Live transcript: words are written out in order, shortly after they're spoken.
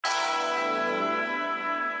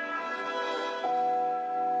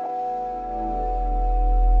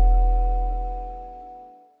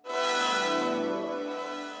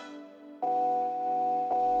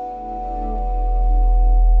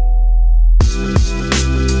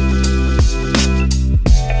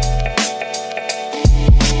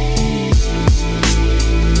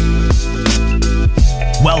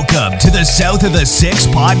the South of the Six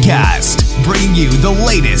podcast, bringing you the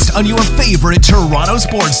latest on your favorite Toronto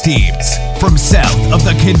sports teams from south of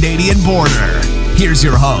the Canadian border. Here's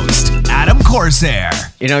your host, Adam Corsair.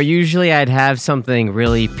 You know, usually I'd have something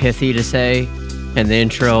really pithy to say in the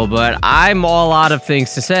intro, but I'm all out of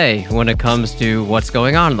things to say when it comes to what's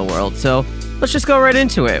going on in the world. So let's just go right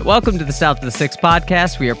into it. Welcome to the South of the Six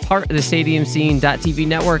podcast. We are part of the StadiumScene.tv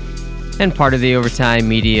network and part of the Overtime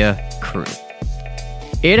Media crew.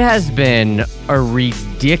 It has been a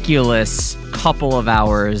ridiculous couple of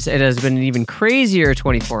hours. It has been an even crazier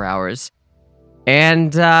 24 hours.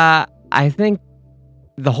 And I think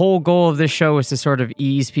the whole goal of this show is to sort of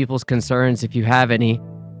ease people's concerns, if you have any,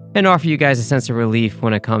 and offer you guys a sense of relief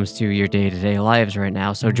when it comes to your day-to-day lives right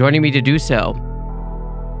now. So joining me to do so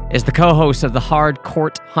is the co-host of the Hard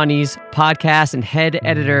Court Honeys podcast and head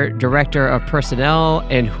editor, director of personnel,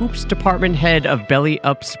 and hoops department head of Belly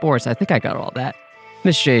Up Sports. I think I got all that.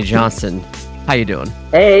 Miss Jay Johnson, how you doing?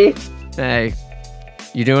 Hey. Hey.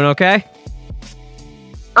 You doing okay?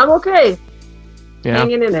 I'm okay. Yeah.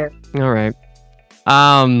 Hanging in there. All right.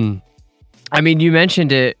 I mean, you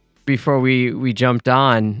mentioned it before we jumped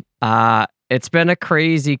on. It's been a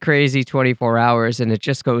crazy 24 hours, and it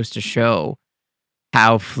just goes to show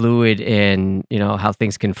how fluid and, you know, how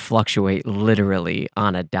things can fluctuate literally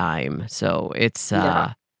on a dime. So it's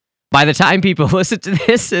by the time people listen to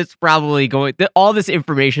this, it's probably all this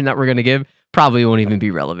information that we're going to give probably won't even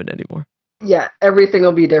be relevant anymore. Yeah, everything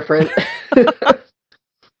will be different.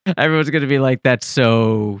 Everyone's going to be like, that's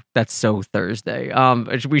so Thursday.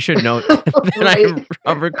 We should note that Right.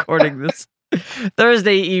 I'm recording this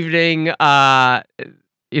Thursday evening.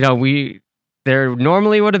 There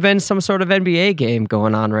normally would have been some sort of NBA game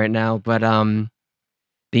going on right now, but the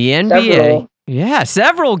NBA,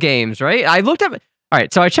 several games, right? I looked up. All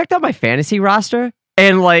right, so I checked out my fantasy roster,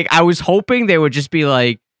 and like I was hoping they would just be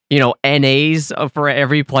like, you know, NAs for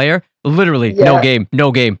every player. Literally, no game.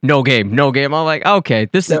 I'm like, okay,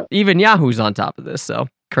 this is even Yahoo's on top of this, so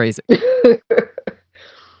crazy.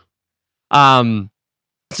 So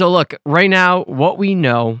look, right now, what we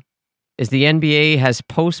know is the NBA has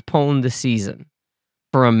postponed the season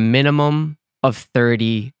for a minimum of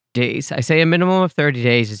 30 days. I say a minimum of 30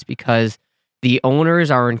 days is because the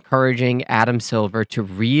owners are encouraging Adam Silver to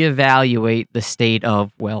reevaluate the state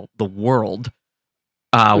of, the world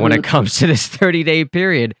when it comes to this 30-day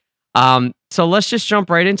period. So let's just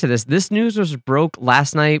jump right into this. This news was broke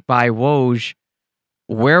last night by Woj.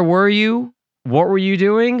 Where were you? What were you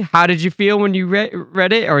doing? How did you feel when you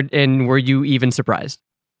read it? And were you even surprised?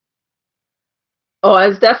 Oh, I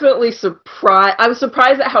was definitely surprised. I was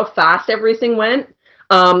surprised at how fast everything went.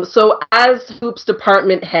 So as hoops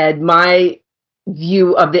department head, my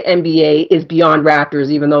view of the NBA is beyond Raptors,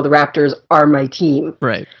 even though the Raptors are my team.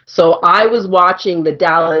 Right. So I was watching the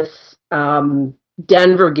Dallas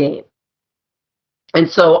Denver game. And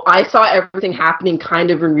so I saw everything happening kind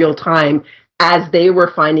of in real time as they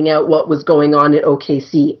were finding out what was going on at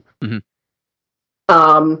OKC.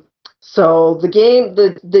 Mm-hmm. So the game,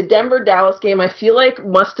 the Denver-Dallas game, I feel like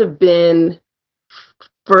must have been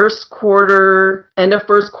end of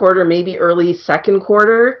first quarter, maybe early second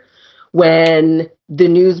quarter, when the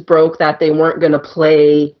news broke that they weren't going to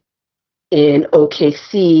play in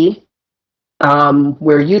OKC,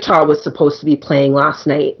 where Utah was supposed to be playing last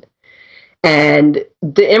night. And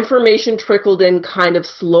the information trickled in kind of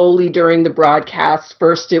slowly during the broadcast.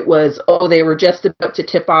 First it was, they were just about to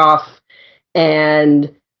tip off,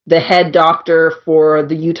 and the head doctor for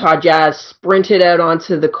the Utah Jazz sprinted out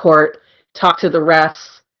onto the court, talked to the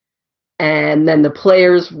refs, and then the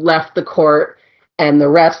players left the court, and the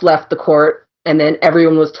refs left the court, and then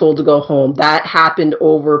everyone was told to go home. That happened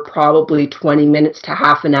over probably 20 minutes to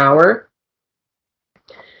half an hour.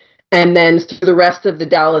 And then through the rest of the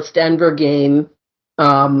Dallas-Denver game,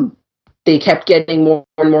 they kept getting more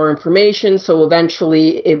and more information. So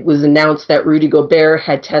eventually it was announced that Rudy Gobert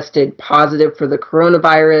had tested positive for the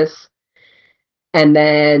coronavirus. And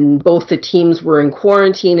then both the teams were in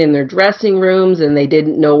quarantine in their dressing rooms, and they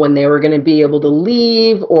didn't know when they were going to be able to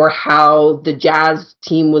leave or how the Jazz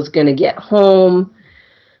team was going to get home.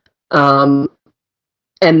 And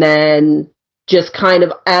then just kind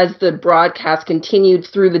of as the broadcast continued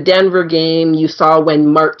through the Denver game, you saw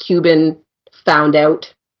when Mark Cuban found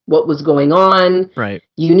out what was going on. Right.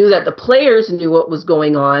 You knew that the players knew what was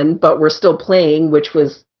going on, but were still playing, which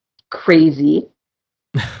was crazy.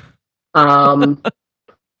 And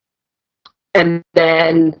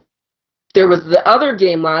then there was the other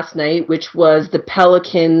game last night, which was the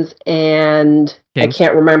Pelicans and Kings. I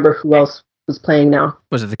can't remember who else was playing now.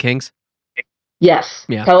 Was it the Kings? Yes,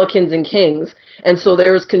 Yeah. Pelicans and Kings. And so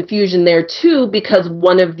there was confusion there too, because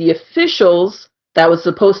one of the officials that was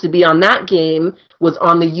supposed to be on that game was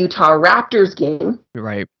on the Utah Raptors game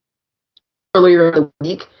Right. earlier in the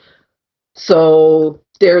week. So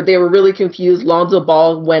they were really confused. Lonzo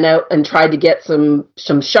Ball went out and tried to get some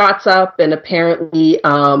shots up, and apparently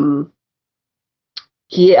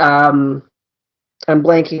he I'm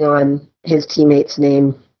blanking on his teammate's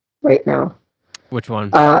name right now. Which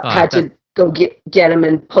one? Had to go get him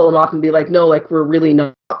and pull him off and be like, no, like we're really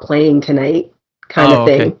not playing tonight, kind of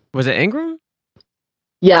thing. Okay. Was it Ingram?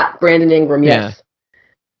 Yeah, Brandon Ingram, yes. Yeah.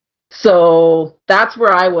 So that's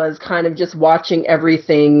where I was, kind of just watching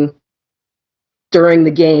everything during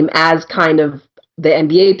the game as kind of the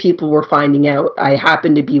NBA people were finding out. I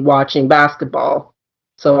happened to be watching basketball,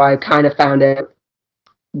 so I kind of found out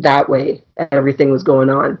that way everything was going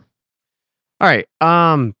on. All right,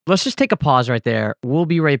 let's just take a pause right there. We'll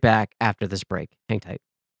be right back after this break. Hang tight.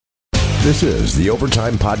 This is the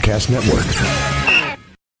Overtime Podcast Network.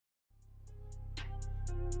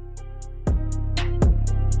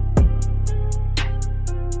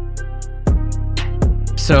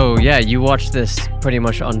 So yeah, you watched this pretty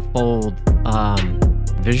much unfold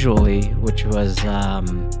visually, which was, I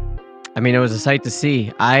mean, it was a sight to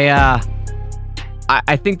see. I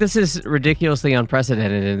think this is ridiculously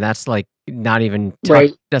unprecedented, and that's like not even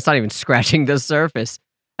that's not even scratching the surface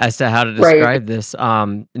as to how to describe this.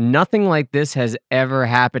 Nothing like this has ever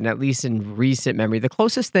happened, at least in recent memory. The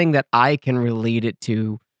closest thing that I can relate it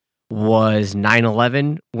to was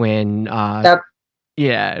 9/11 when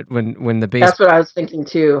when the base. That's what I was thinking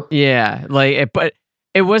too. Yeah, but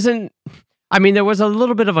it wasn't. I mean, there was a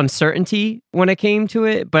little bit of uncertainty when it came to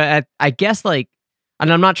it, but I guess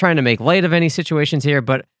and I'm not trying to make light of any situations here,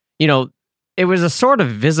 but it was a sort of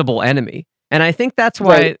visible enemy, and I think that's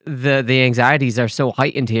why the anxieties are so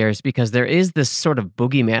heightened here, is because there is this sort of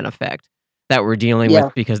boogeyman effect that we're dealing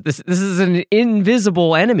with, because this is an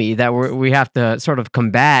invisible enemy that we have to sort of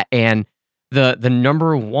combat, and the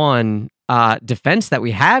number one defense that we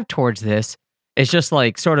have towards this is just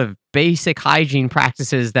like sort of basic hygiene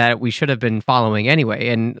practices that we should have been following anyway.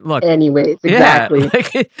 And look, exactly.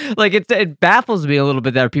 Yeah, it baffles me a little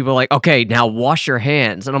bit that people are like, okay, now wash your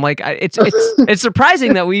hands, and I'm like, it's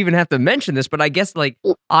surprising that we even have to mention this, but I guess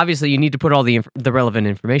obviously you need to put all the relevant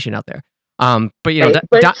information out there. But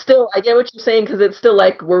but still, I get what you're saying, because it's still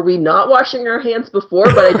like, were we not washing our hands before?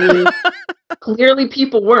 But I mean, clearly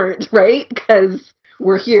people weren't, right? Because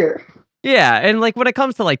we're here. Yeah, and when it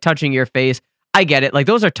comes to touching your face, I get it.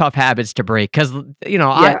 Those are tough habits to break, because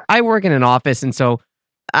I work in an office, and so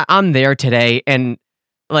I'm there today, and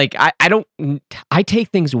I take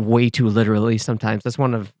things way too literally sometimes. That's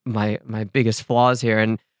one of my biggest flaws here.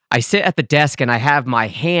 And I sit at the desk and I have my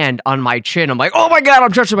hand on my chin. I'm like, oh my God,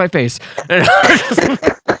 I'm touching my face. I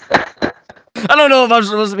don't know if I'm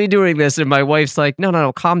supposed to be doing this. And my wife's like,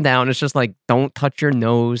 no, calm down. It's just don't touch your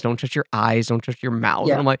nose, don't touch your eyes, don't touch your mouth.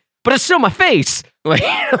 Yeah. And I'm like, but it's still my face. And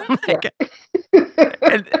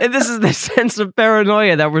this is the sense of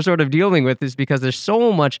paranoia that we're sort of dealing with, is because there's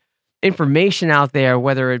so much information out there,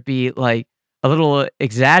 whether it be a little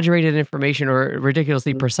exaggerated information or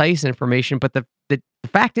ridiculously precise information. But the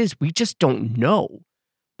fact is, we just don't know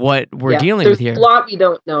what we're dealing with here. There's a lot we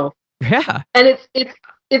don't know. Yeah. And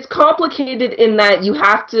it's complicated in that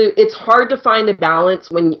it's hard to find a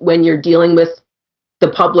balance when you're dealing with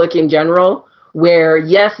the public in general, where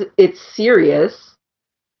yes, it's serious,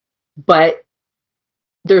 but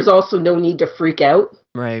there's also no need to freak out.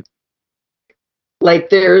 Right.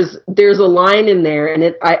 There's a line in there,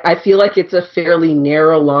 and I feel like it's a fairly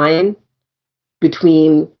narrow line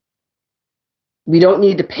between, we don't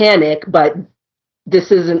need to panic, but this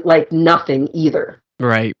isn't nothing either.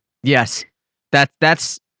 Right. Yes.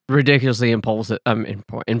 That's ridiculously impulsive,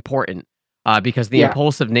 important, because the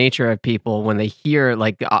impulsive nature of people, when they hear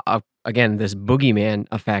again, this boogeyman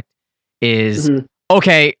effect is,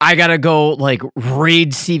 okay, I gotta go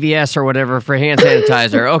raid CVS or whatever for hand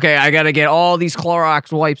sanitizer. Okay, I gotta get all these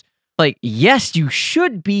Clorox wipes. Yes, you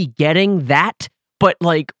should be getting that, but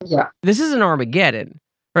this isn't Armageddon,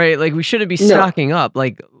 right? We shouldn't be stocking up.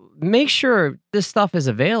 Make sure this stuff is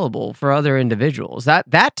available for other individuals.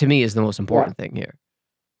 That to me is the most important thing here.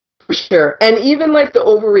 For sure. And even the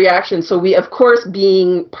overreaction. So we, of course,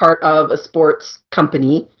 being part of a sports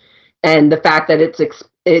company, and the fact that it's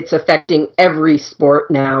affecting every sport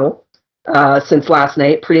now, since last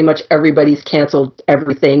night. Pretty much everybody's canceled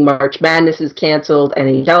everything. March Madness is canceled.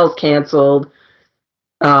 NHL's canceled.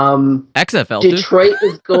 XFL. Detroit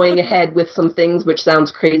is going ahead with some things, which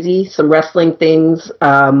sounds crazy. Some wrestling things.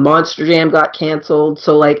 Monster Jam got canceled.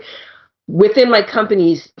 So within my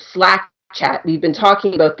company's Slack chat. We've been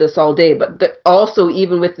talking about this all day, but also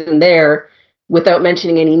even within there, without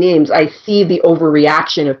mentioning any names, I see the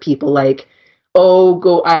overreaction of people like,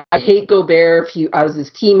 oh, I hate Gobert. I was his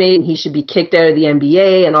teammate and he should be kicked out of the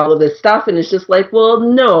NBA and all of this stuff. And it's just like, well,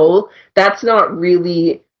 no, that's not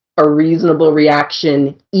really a reasonable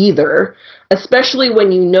reaction either, especially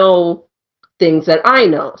when you know things that I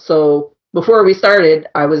know. So before we started,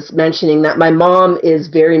 I was mentioning that my mom is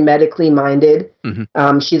very medically minded.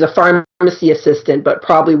 Mm-hmm. She's a pharmacy assistant, but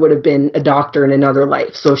probably would have been a doctor in another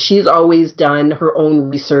life. So she's always done her own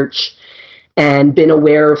research and been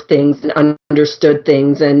aware of things and understood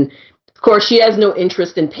things. And of course, she has no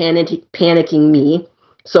interest in panicking me.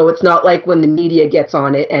 So it's not like when the media gets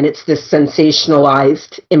on it and it's this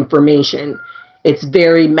sensationalized information. It's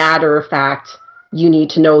very matter of fact. You need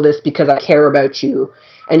to know this because I care about you.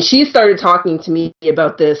 And she started talking to me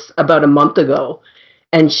about this about a month ago.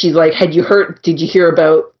 And she's like, did you hear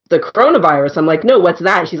about the coronavirus? I'm like, no, what's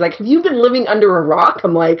that? She's like, have you been living under a rock?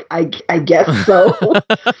 I'm like, I guess so.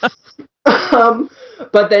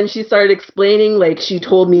 But then she started explaining, like she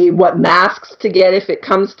told me what masks to get if it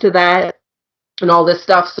comes to that and all this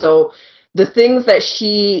stuff. So the things that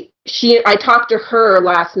I talked to her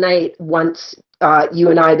last night once you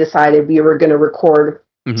and I decided we were going to record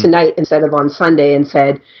tonight instead of on Sunday, and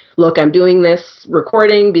said, look, I'm doing this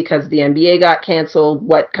recording because the NBA got canceled.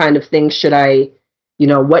 What kind of things should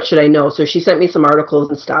what should I know? So she sent me some articles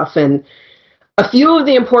and stuff, and a few of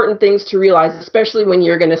the important things to realize, especially when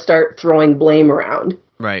you're going to start throwing blame around.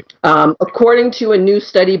 Right. According to a new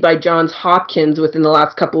study by Johns Hopkins within the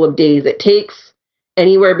last couple of days, it takes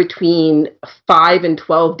anywhere between 5 and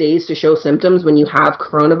 12 days to show symptoms when you have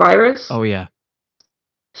coronavirus. Oh, yeah.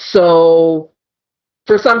 So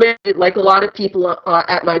for somebody, like a lot of people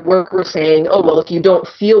at my work were saying, oh, well, if you don't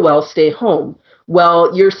feel well, stay home.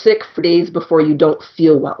 Well, you're sick for days before you don't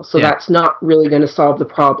feel well. So that's not really going to solve the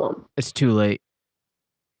problem. It's too late.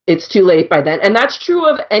 It's too late by then. And that's true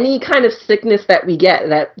of any kind of sickness that we get.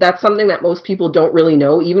 That's something that most people don't really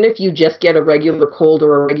know. Even if you just get a regular cold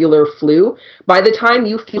or a regular flu, by the time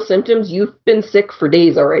you feel symptoms, you've been sick for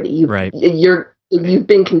days already. You've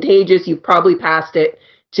been contagious. You've probably passed it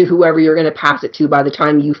to whoever you're going to pass it to by the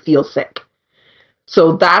time you feel sick.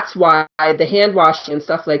 So that's why the hand washing and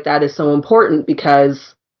stuff like that is so important,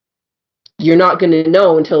 because you're not going to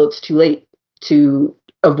know until it's too late to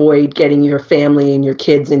avoid getting your family and your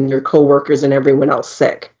kids and your coworkers and everyone else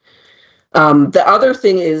sick. The other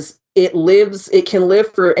thing is it can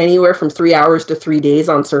live for anywhere from 3 hours to 3 days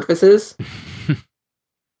on surfaces,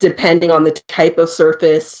 depending on the type of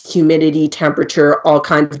surface, humidity, temperature, all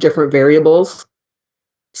kinds of different variables.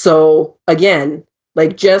 So again,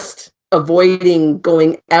 like just avoiding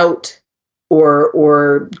going out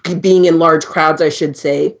or being in large crowds, I should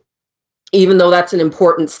say, even though that's an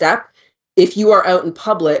important step. If you are out in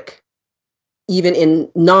public, even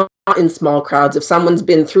not in small crowds, if someone's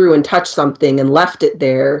been through and touched something and left it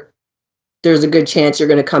there, there's a good chance you're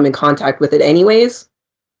going to come in contact with it anyways.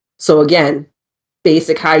 So again,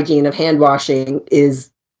 basic hygiene of hand washing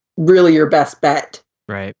is really your best bet.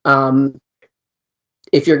 Right.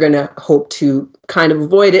 If you're going to hope to kind of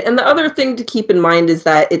avoid it. And the other thing to keep in mind is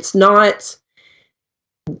that it's not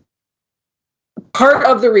part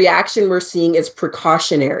of the reaction we're seeing is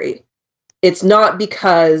precautionary. It's not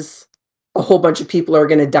because a whole bunch of people are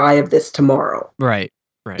going to die of this tomorrow. Right.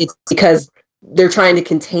 It's because they're trying to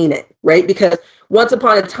contain it, right? Because once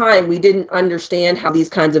upon a time, we didn't understand how these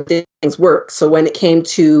kinds of things work. So when it came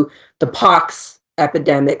to the pox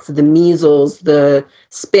epidemics, the measles, the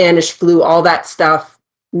Spanish flu, all that stuff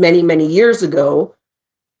many, many years ago,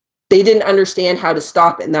 they didn't understand how to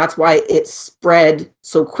stop it. And that's why it spread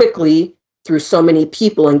so quickly through so many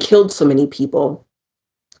people and killed so many people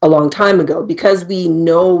a long time ago. Because we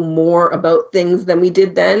know more about things than we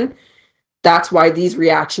did then, that's why these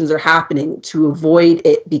reactions are happening, to avoid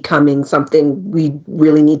it becoming something we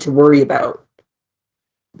really need to worry about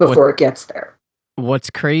before it gets there. What's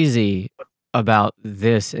crazy about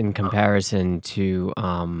this in comparison to,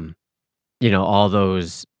 all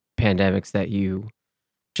those pandemics that you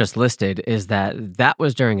just listed is that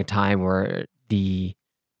was during a time where the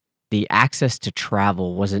access to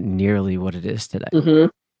travel wasn't nearly what it is today.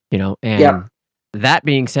 Mm-hmm. That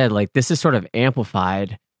being said, like, this is sort of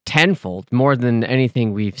amplified tenfold more than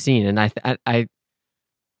anything we've seen. And I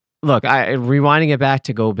rewinding it back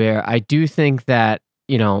to Gobert, I do think that,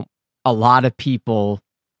 a lot of people,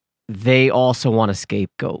 they also want a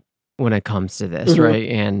scapegoat when it comes to this. Mm-hmm. Right.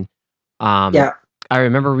 And, I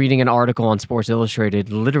remember reading an article on Sports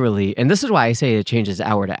Illustrated, literally, and this is why I say it changes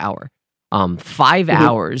hour to hour. 5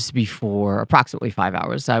 hours before, approximately 5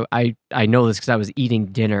 hours. I know this because I was eating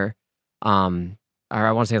dinner or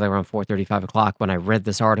I want to say like around 4:30, 5 o'clock when I read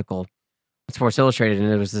this article in Sports Illustrated,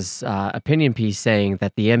 and it was this opinion piece saying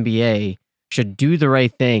that the NBA should do the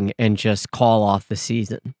right thing and just call off the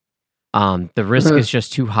season. The risk is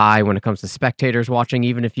just too high when it comes to spectators watching.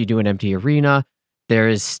 Even if you do an empty arena, there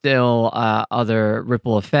is still other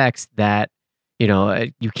ripple effects that,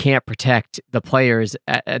 you can't protect the players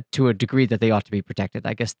to a degree that they ought to be protected,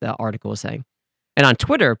 I guess the article was saying. And on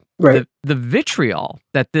Twitter, Right. the vitriol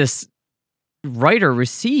that this writer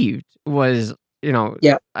received was,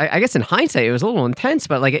 Yeah. I guess in hindsight, it was a little intense,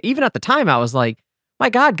 but like even at the time, I was like, my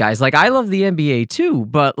God, guys, like I love the NBA too,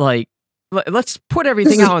 but like, let's put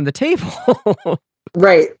everything out on the table.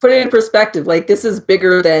 Right. Put it in perspective. Like, this is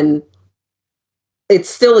bigger than, it's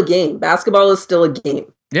still a game. Basketball is still a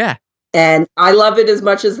game. Yeah. And I love it as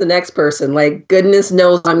much as the next person. Like, goodness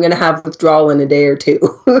knows I'm going to have withdrawal in a day or two.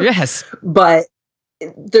 Yes. But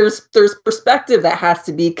there's perspective that has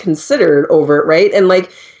to be considered over it, right? And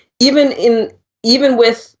like, even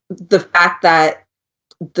with the fact that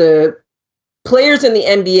the players in the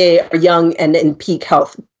NBA are young and in peak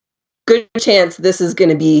health, good chance this is going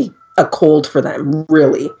to be a cold for them,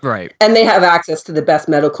 really. Right. And they have access to the best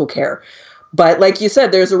medical care. But like you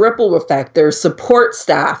said, there's a ripple effect. There's support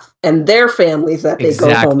staff and their families that they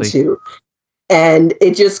go home to. And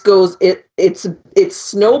it just goes, it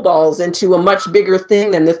snowballs into a much bigger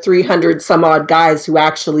thing than the 300 some odd guys who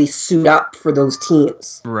actually suit up for those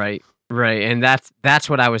teams. Right. Right. And that's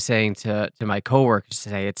what I was saying to my coworkers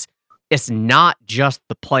today. It's not just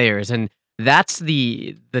the players. And that's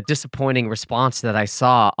the disappointing response that I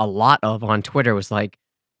saw a lot of on Twitter was like,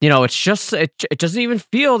 it's just, it doesn't even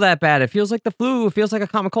feel that bad. It feels like the flu. It feels like a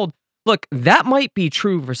common cold. Look, that might be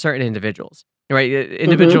true for certain individuals, right?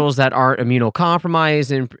 Individuals that aren't immunocompromised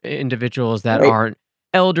and individuals that aren't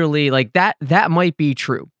elderly, like that might be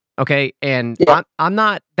true. Okay. And I'm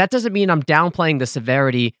not, that doesn't mean I'm downplaying the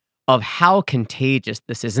severity of how contagious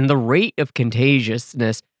this is and the rate of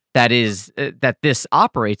contagiousness that this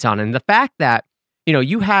operates on. And the fact that,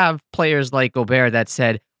 you have players like Gobert that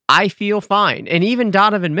said, I feel fine. And even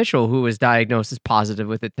Donovan Mitchell, who was diagnosed as positive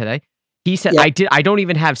with it today, he said, I don't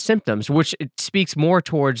even have symptoms, which it speaks more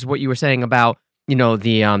towards what you were saying about,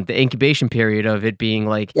 the incubation period of it being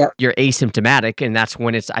like you're asymptomatic. And that's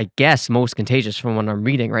when it's, I guess, most contagious from what I'm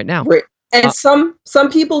reading right now. Right. And some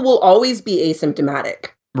people will always be asymptomatic.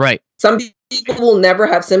 Right. Some people will never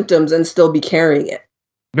have symptoms and still be carrying it.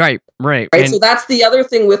 Right. And so that's the other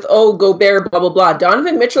thing with, Gobert, blah, blah, blah.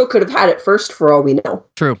 Donovan Mitchell could have had it first for all we know.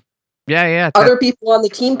 True. Yeah. Other people on the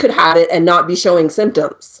team could have it and not be showing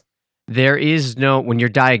symptoms. There is when you're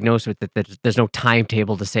diagnosed with it, there's no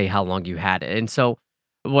timetable to say how long you had it. And so,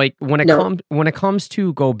 like, when it comes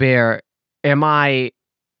to Gobert, am I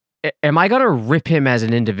going to rip him as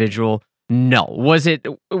an individual? No. Was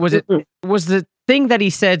the thing that he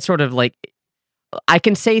said sort of like, I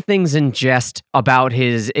can say things in jest about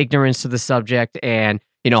his ignorance to the subject and,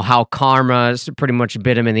 how karma pretty much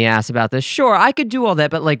bit him in the ass about this. Sure, I could do all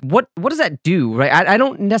that, but like, what does that do, right? I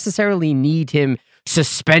don't necessarily need him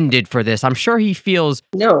suspended for this. I'm sure he feels,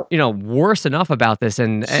 worse enough about this.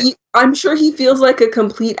 And I'm sure he feels like a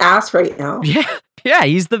complete ass right now. Yeah,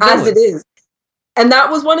 he's the villain. As it is. And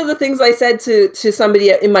that was one of the things I said to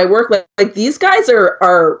somebody in my work. Like these guys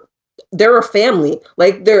they're a family.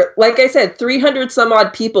 Like they're, like I said, 300 some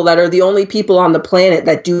odd people that are the only people on the planet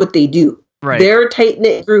that do what they do. Right. They're a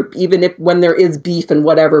tight-knit group, even if when there is beef and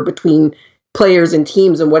whatever between players and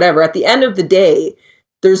teams and whatever. At the end of the day,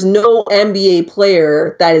 there's no NBA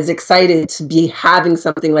player that is excited to be having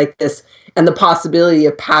something like this and the possibility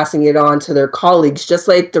of passing it on to their colleagues, just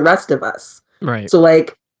like the rest of us. Right. So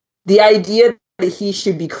like the idea that he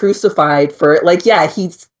should be crucified for it, like, yeah,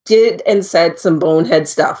 he did and said some bonehead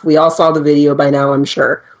stuff. We all saw the video by now, I'm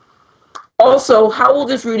sure. Also, how old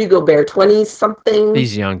is Rudy Gobert? 20-something?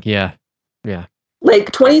 He's young, yeah.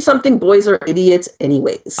 Like, 20-something boys are idiots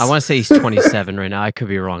anyways. I want to say he's 27 right now. I could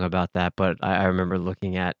be wrong about that, but I remember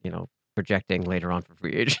looking at, projecting later on for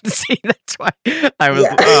free agency. That's why I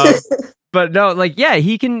was... But no, like, yeah,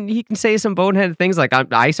 he can say some bonehead things. Like,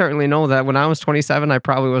 I certainly know that when I was 27, I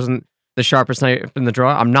probably wasn't the sharpest knife in the drawer.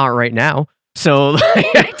 I'm not right now. So like,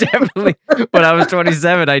 I definitely, when I was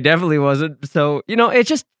 27, I definitely wasn't. So, it's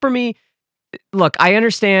just, for me, look, I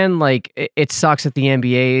understand, like, it sucks that the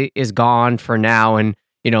NBA is gone for now. And,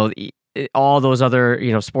 all those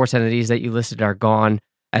other, sports entities that you listed are gone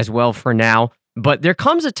as well for now. But there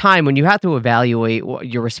comes a time when you have to evaluate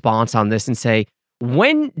your response on this and say,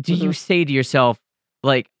 when do you say to yourself,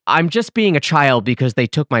 like, I'm just being a child because they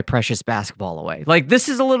took my precious basketball away. Like, this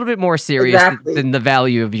is a little bit more serious than the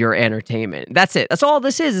value of your entertainment. That's it. That's all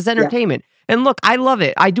this is entertainment. Yeah. And look, I love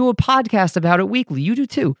it. I do a podcast about it weekly. You do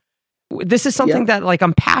too. This is something that, like,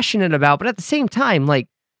 I'm passionate about, but at the same time, like,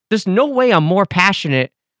 there's no way I'm more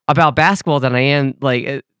passionate about basketball than I am,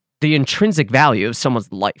 like, the intrinsic value of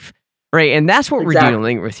someone's life. Right. And that's what we're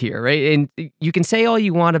dealing with here. Right. And you can say all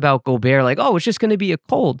you want about Gobert, like, oh, it's just going to be a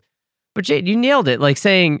cold. But Jade, you nailed it. Like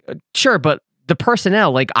saying, sure, but the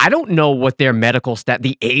personnel, like, I don't know what their medical staff,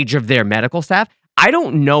 the age of their medical staff. I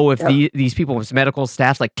don't know if these people with medical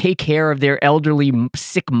staffs, like, take care of their elderly,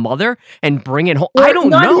 sick mother and bring it home. Or I don't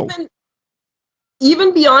know.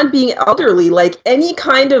 Even beyond being elderly, like any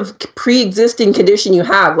kind of pre-existing condition you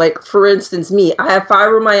have, like, for instance, me, I have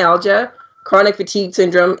fibromyalgia, chronic fatigue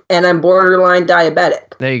syndrome, and I'm borderline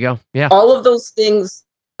diabetic. There you go. Yeah. All of those things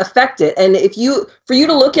affect it. And for you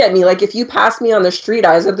to look at me, like, if you passed me on the street,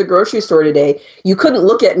 I was at the grocery store today, you couldn't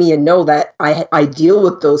look at me and know that I deal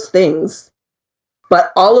with those things.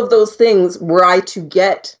 But all of those things, were I to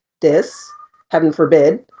get this, heaven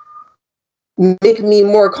forbid, make me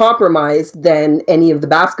more compromised than any of the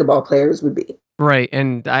basketball players would be. Right.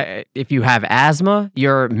 And if you have asthma,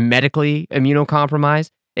 you're medically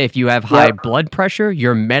immunocompromised. If you have high blood pressure,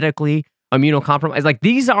 you're medically immunocompromised. Like,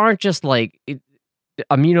 these aren't just like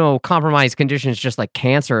immunocompromised conditions, just like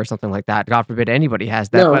cancer or something like that. God forbid anybody has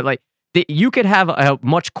that. No. But like, you could have a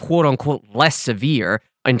much quote unquote less severe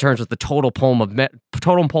in terms of the total pool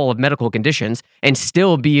of medical conditions and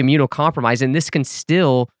still be immunocompromised. And this can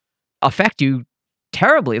still affect you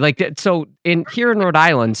terribly. Like, so here in Rhode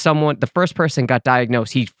Island, the first person got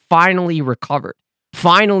diagnosed. He finally recovered,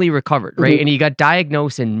 right? Mm-hmm. And he got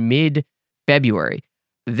diagnosed in mid-February.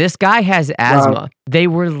 This guy has asthma. Wow. They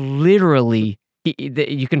were literally,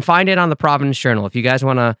 you can find it on the Providence Journal. If you guys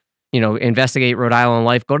want to, investigate Rhode Island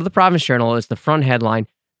life, go to the Providence Journal. It's the front headline.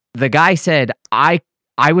 The guy said, I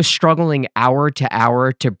was struggling hour to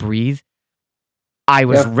hour to breathe. I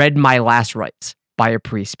was read my last rites by a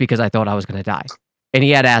priest because I thought I was going to die. And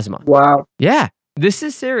he had asthma. Wow. Yeah, this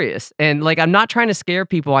is serious. And like, I'm not trying to scare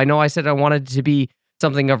people. I know I said I wanted to be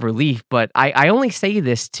something of relief, but I only say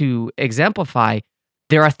this to exemplify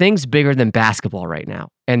there are things bigger than basketball right now,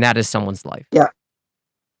 and that is someone's life. Yeah.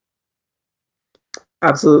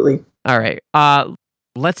 Absolutely. All right.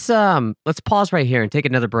 Let's pause right here and take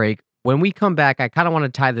another break. When we come back, I kind of want to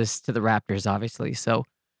tie this to the Raptors, obviously. So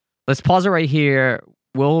let's pause it right here.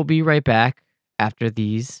 We'll be right back after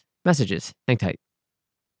these messages. Hang tight.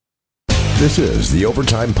 This is the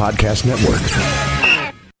Overtime Podcast Network.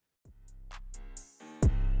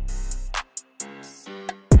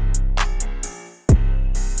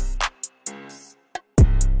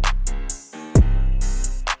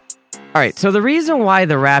 All right, so the reason why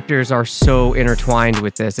the Raptors are so intertwined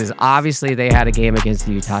with this is obviously they had a game against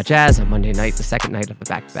the Utah Jazz on Monday night, the second night of the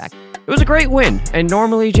back-to-back. It was a great win, and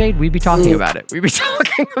normally, Jade, we'd be talking about it. We'd be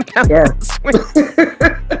talking about this win.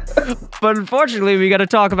 But unfortunately, we got to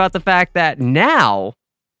talk about the fact that now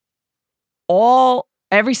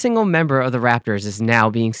every single member of the Raptors is now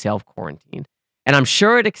being self-quarantined. And I'm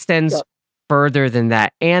sure it extends further than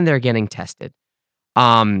that, and they're getting tested.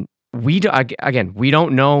 We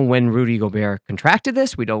don't know when Rudy Gobert contracted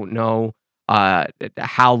this. We don't know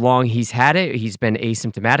how long he's had it. He's been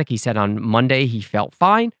asymptomatic. He said on Monday he felt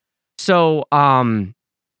fine. So I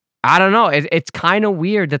don't know. It's kind of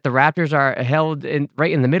weird that the Raptors are held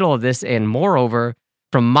right in the middle of this. And moreover,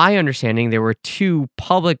 from my understanding, there were two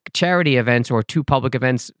public charity events or two public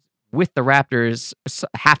events with the Raptors,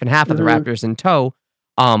 half and half of the Raptors in tow.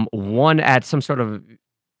 One at some sort of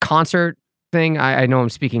concert thing. I know I'm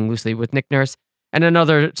speaking loosely with Nick Nurse, and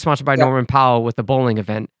another sponsored by Norman Powell with the bowling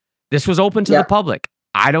event. This was open to the public.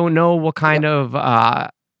 I don't know what kind of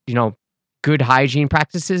good hygiene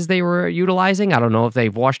practices they were utilizing. I don't know if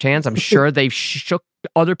they've washed hands. I'm sure they've shook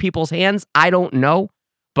other people's hands. I don't know.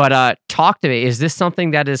 But talk to me. Is this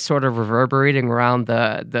something that is sort of reverberating around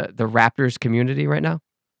the Raptors community right now?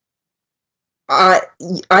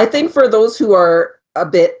 I think for those who are a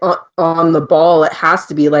bit on the ball, it has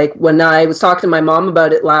to be. Like, when I was talking to my mom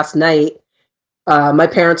about it last night, my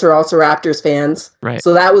parents are also Raptors fans. Right.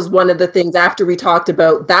 So that was one of the things after we talked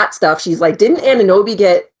about that stuff. She's like, didn't Anunoby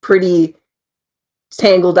get pretty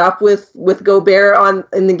tangled up with Gobert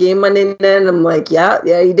in the game Monday night? And I'm like, yeah,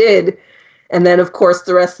 he did. And then, of course,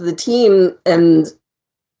 the rest of the team. And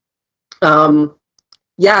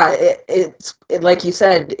it's like you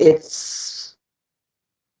said, it's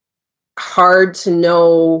hard to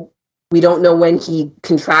know. We don't know when he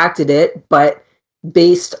contracted it, but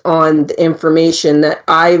based on the information that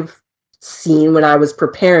I've seen when I was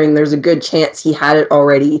preparing, there's a good chance he had it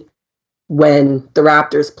already when the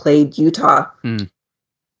Raptors played Utah.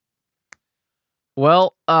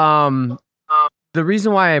 Well, the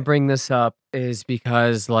reason why I bring this up is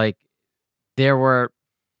because, like, there were,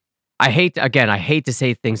 I hate to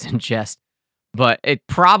say things in jest, but it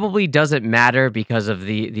probably doesn't matter because of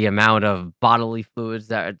the amount of bodily fluids,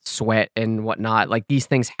 that sweat and whatnot. Like, these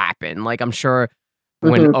things happen. Like, I'm sure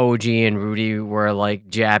when OG and Rudy were like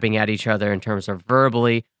jabbing at each other in terms of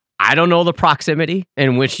verbally, I don't know the proximity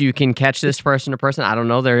in which you can catch this person to person. I don't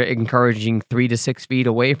know. They're encouraging 3 to 6 feet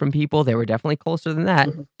away from people. They were definitely closer than that,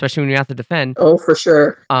 especially when you have to defend. Oh, for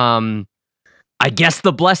sure. I guess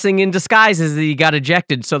the blessing in disguise is that he got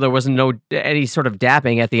ejected, so there wasn't any sort of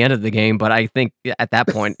dapping at the end of the game. But I think at that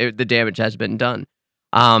point, the damage has been done.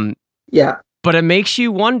 Yeah. But it makes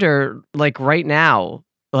you wonder, like, right now,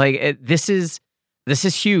 like, this is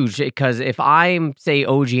huge, because if I'm, say,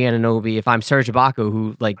 OG Anunoby, if I'm Serge Ibaka,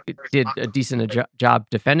 who like did a decent job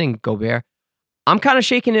defending Gobert, I'm kind of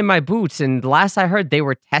shaking in my boots. And the last I heard, they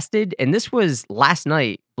were tested, and this was last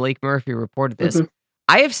night. Blake Murphy reported this.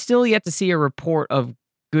 I have still yet to see a report of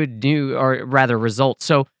good news, or rather results.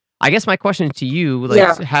 So I guess my question to you,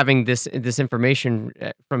 like, having this information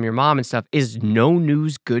from your mom and stuff, is no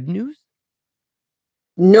news good news?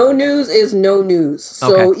 No news is no news.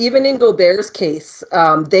 So even in Gobert's case,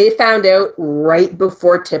 they found out right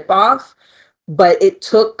before tip-off, but it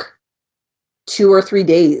took 2 or 3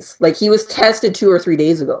 days. Like, he was tested 2 or 3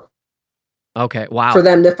 days ago. Okay, wow. For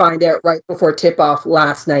them to find out right before tip-off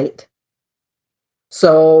last night.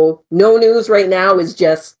 So no news right now is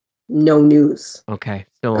just no news. Okay,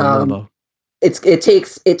 still in limbo. It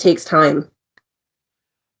takes time.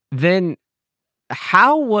 Then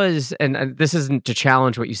how was, and this isn't to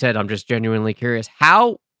challenge what you said, I'm just genuinely curious,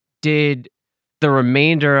 how did the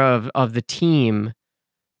remainder of the team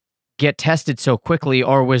get tested so quickly,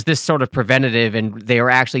 or was this sort of preventative and they were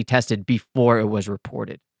actually tested before it was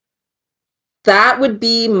reported? That would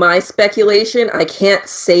be my speculation. I can't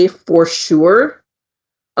say for sure.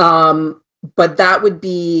 But that would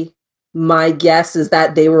be my guess, is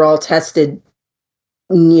that they were all tested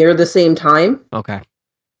near the same time. Okay.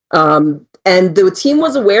 And the team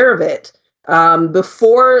was aware of it.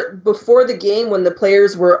 Before the game, when the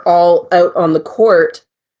players were all out on the court,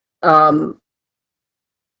 I'm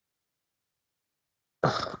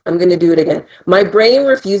going to do it again. My brain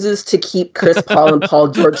refuses to keep Chris Paul and Paul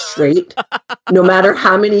George straight, no matter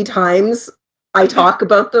how many times I talk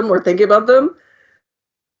about them or think about them.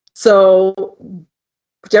 So,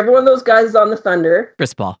 whichever one of those guys is on the Thunder.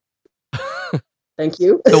 Chris Paul. Thank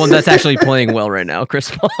you. The one that's actually playing well right now,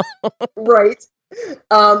 Chris Paul. Right.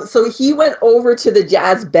 So he went over to the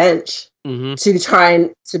Jazz bench to try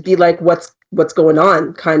and to be like, what's going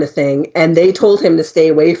on, kind of thing. And they told him to stay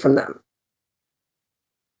away from them.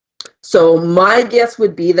 So my guess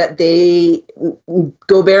would be that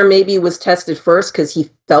Gobert maybe was tested first because he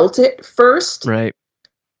felt it first. Right.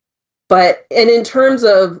 And in terms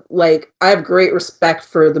of, like, I have great respect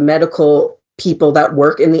for the medical people that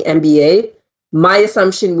work in the NBA. My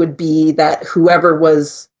assumption would be that whoever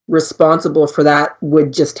was responsible for that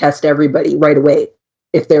would just test everybody right away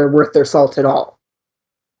if they're worth their salt at all.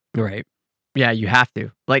 Right. Yeah, you have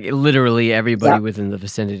to. Like, literally everybody within the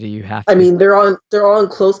vicinity, you have to. I mean, they're all in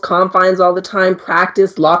close confines all the time,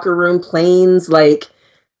 practice, locker room, planes. Like,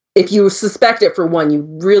 if you suspect it for one, you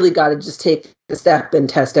really got to just take the step and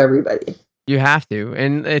test everybody. You have to.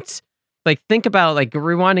 And it's like, think about, like,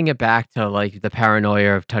 rewinding it back to, like, the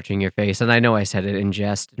paranoia of touching your face. And I know I said it in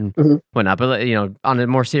jest and whatnot, but, you know, on a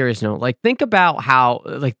more serious note, like, think about how,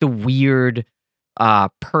 like, the weird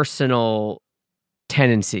personal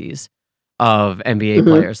tendencies of NBA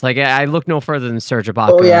players. Like, I look no further than Serge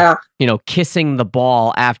Ibaka, you know, kissing the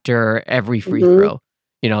ball after every free throw,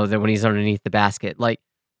 you know, that when he's underneath the basket. Like,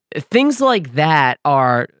 things like that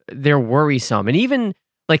they're worrisome. And even,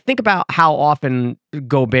 like, think about how often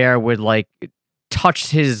Gobert would, like, touch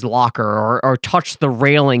his locker or touch the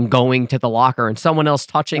railing going to the locker, and someone else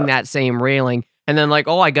touching that same railing, and then, like,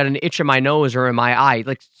 oh, I got an itch in my nose or in my eye,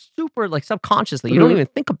 like, super, like, subconsciously. You don't even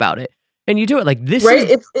think about it, and you do it. Like, this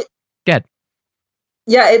is... Good.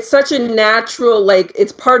 Yeah, it's such a natural, like,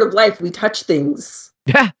 it's part of life. We touch things.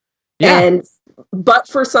 Yeah. But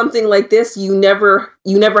for something like this, you never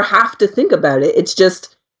have to think about it.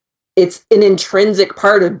 It's an intrinsic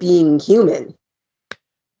part of being human.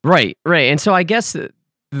 Right. And so I guess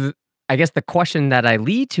the question that I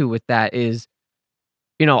lead to with that is,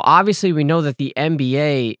 you know, obviously we know that the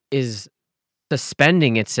NBA is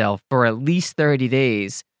suspending itself for at least 30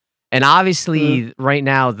 days. And obviously right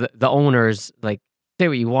now the owners, like, say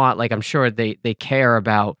what you want, like, I'm sure they care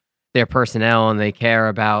about their personnel and they care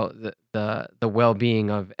about the well-being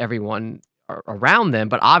of everyone around them.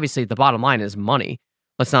 But obviously, the bottom line is money.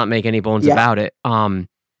 Let's not make any bones about it.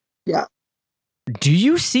 Yeah. Do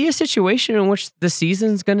you see a situation in which the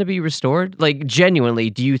season's going to be restored? Like, genuinely,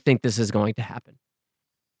 do you think this is going to happen?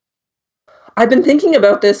 I've been thinking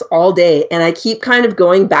about this all day, and I keep kind of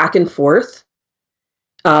going back and forth.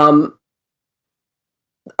 30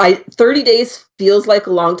 days feels like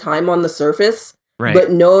a long time on the surface, right?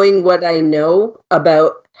 But knowing what I know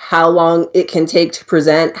about how long it can take to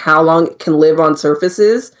present, how long it can live on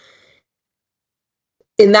surfaces,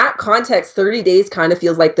 in that context, 30 days kind of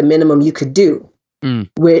feels like the minimum you could do,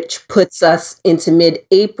 which puts us into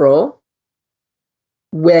mid-April,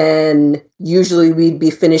 when usually we'd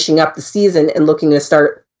be finishing up the season and looking to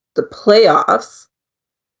start the playoffs.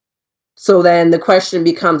 So then the question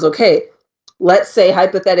becomes, okay, let's say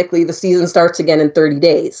hypothetically the season starts again in 30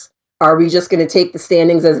 days. Are we just going to take the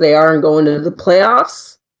standings as they are and go into the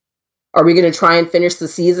playoffs? Are we going to try and finish the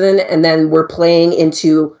season and then we're playing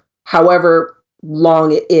into however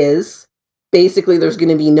long it is? Basically, there's going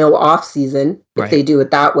to be no off season if they do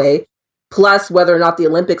it that way. Plus, whether or not the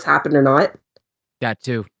Olympics happen or not. That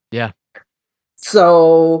too, yeah.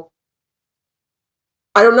 So,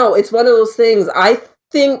 I don't know. It's one of those things. I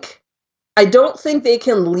don't think they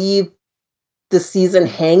can leave the season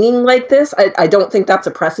hanging like this. I don't think that's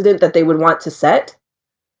a precedent that they would want to set.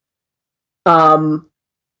 I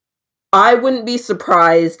wouldn't be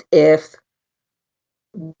surprised if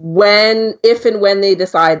and when they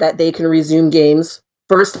decide that they can resume games,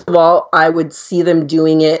 first of all, I would see them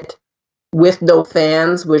doing it with no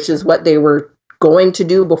fans, which is what they were going to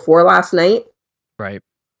do before last night. Right.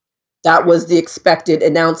 That was the expected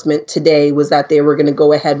announcement today, was that they were going to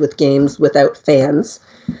go ahead with games without fans.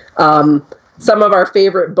 Some of our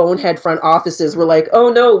favorite bonehead front offices were like,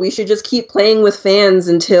 oh no, we should just keep playing with fans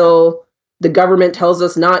until the government tells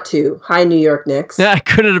us not to. Hi, New York Knicks. That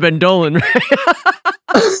couldn't have been Dolan, right?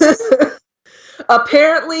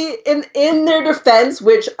 Apparently, in their defense,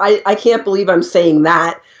 which I can't believe I'm saying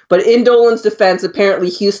that, but in Dolan's defense, apparently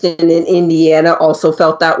Houston and Indiana also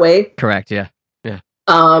felt that way. Correct, yeah. Yeah.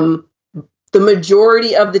 The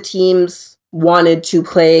majority of the teams wanted to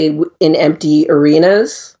play in empty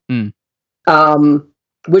arenas,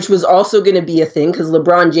 which was also going to be a thing because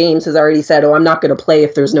LeBron James has already said, I'm not going to play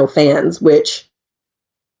if there's no fans, which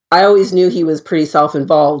I always knew he was pretty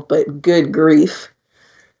self-involved, but good grief.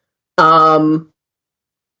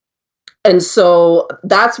 And so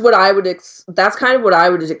that's what that's kind of what I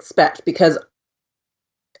would expect, because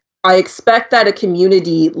I expect that a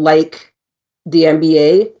community like the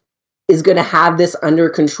NBA is going to have this under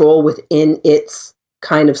control within its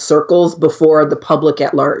kind of circles before the public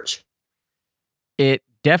at large. It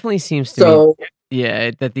definitely seems to me,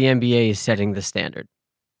 that the NBA is setting the standard,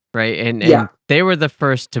 right? And they were the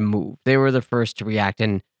first to move. They were the first to react.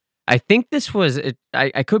 And I think this was,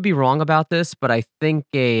 I could be wrong about this, but I think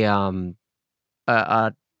a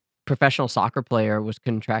professional soccer player was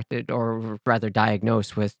contracted, or rather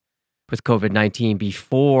diagnosed with COVID-19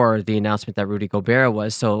 before the announcement that Rudy Gobert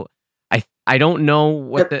was. So I don't know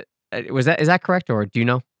what is that correct, or do you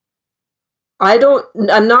know?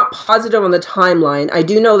 I'm not positive on the timeline. I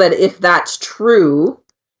do know that if that's true,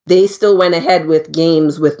 they still went ahead with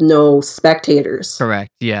games with no spectators.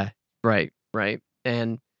 Correct. Yeah. Right.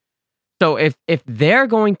 And so if they're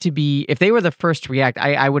going to be, if they were the first to react,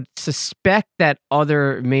 I would suspect that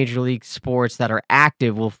other major league sports that are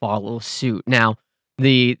active will follow suit. Now,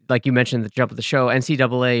 like you mentioned, the jump of the show,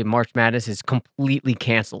 NCAA March Madness is completely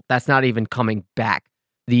canceled. That's not even coming back.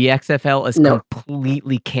 The XFL is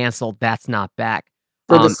completely canceled. That's not back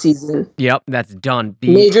for the season. Yep, that's done.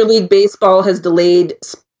 Major League Baseball has delayed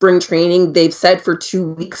spring training. They've said for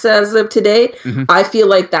 2 weeks as of today. Mm-hmm. I feel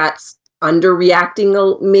like that's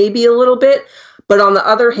underreacting maybe a little bit. But on the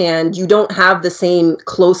other hand, you don't have the same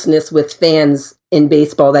closeness with fans in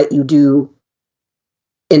baseball that you do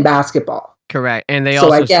in basketball. Correct. And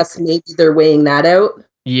I guess maybe they're weighing that out.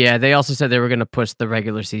 Yeah, they also said they were going to push the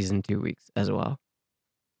regular season 2 weeks as well.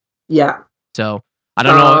 Yeah. So I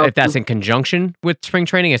don't know if that's in conjunction with spring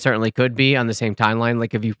training. It certainly could be on the same timeline.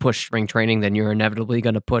 Like if you push spring training, then you're inevitably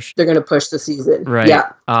going to push. They're going to push the season. Right.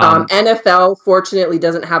 Yeah. NFL fortunately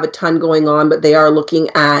doesn't have a ton going on, but they are looking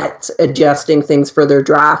at adjusting things for their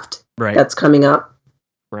draft. Right. That's coming up.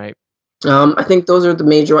 Right. I think those are the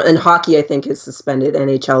major ones. And hockey, I think, is suspended.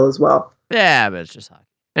 NHL as well. Yeah, but it's just hockey.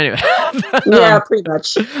 Anyway. Yeah, pretty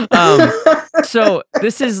much. So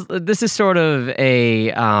this is sort of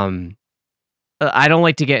a I don't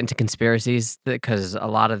like to get into conspiracies because a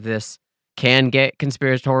lot of this can get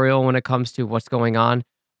conspiratorial when it comes to what's going on.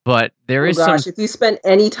 But there is gosh, if you spend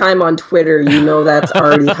any time on Twitter, you know that's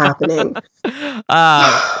already happening.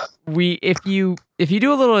 If you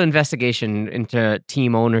do a little investigation into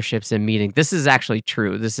team ownerships and meetings, this is actually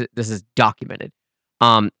true. This is documented.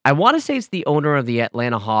 I want to say it's the owner of the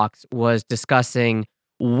Atlanta Hawks was discussing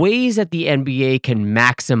ways that the NBA can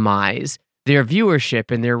maximize their viewership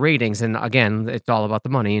and their ratings. And again, it's all about the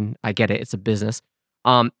money, and I get it. It's a business.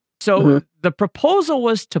 So the proposal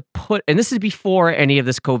was to put, and this is before any of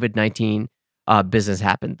this COVID-19 business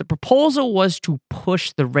happened. The proposal was to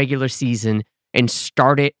push the regular season and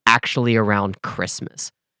start it actually around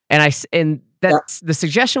Christmas. And the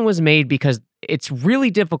suggestion was made because it's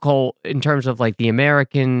really difficult in terms of like the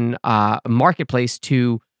American marketplace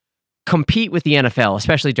to compete with the NFL,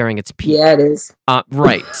 especially during its peak. Yeah, it is.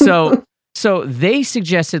 Right. So they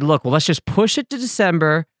suggested, look, well, let's just push it to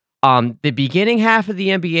December. The beginning half of the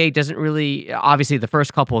NBA doesn't really, obviously the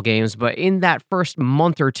first couple of games, but in that first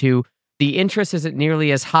month or two, the interest isn't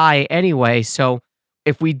nearly as high anyway. So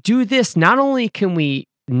if we do this, not only can we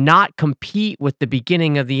not compete with the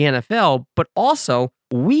beginning of the NFL, but also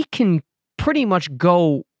we can pretty much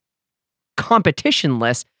go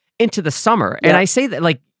competitionless into the summer. Yeah. And I say that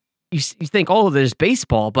like, you think, oh, there's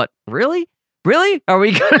baseball, but really? Really? Are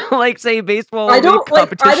we gonna like say baseball? I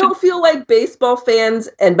don't feel like baseball fans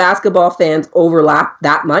and basketball fans overlap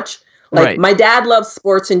that much. Like right. My dad loves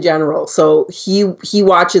sports in general, so he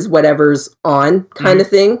watches whatever's on kind of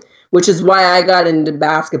thing, which is why I got into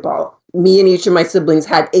basketball. Me and each of my siblings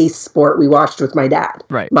had a sport we watched with my dad.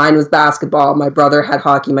 Right. Mine was basketball. My brother had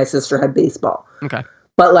hockey. My sister had baseball. Okay.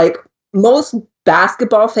 But like most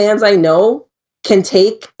basketball fans I know can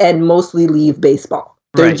take and mostly leave baseball.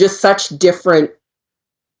 They're just such different.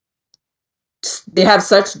 They have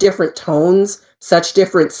such different tones, such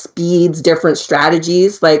different speeds, different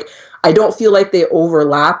strategies. Like, I don't feel like they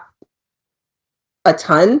overlap a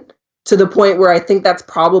ton to the point where I think that's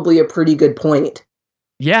probably a pretty good point.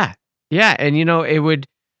 Yeah. Yeah. And, you know, it would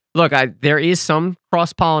look, there is some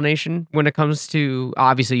cross-pollination when it comes to,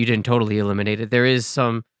 obviously you didn't totally eliminate it. There is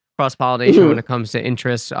some cross-pollination when it comes to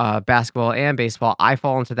interests, basketball and baseball. I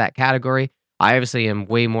fall into that category. I obviously am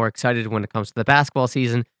way more excited when it comes to the basketball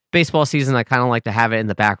season. Baseball season, I kind of like to have it in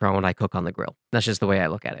the background when I cook on the grill. That's just the way I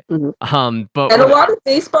look at it. But a lot of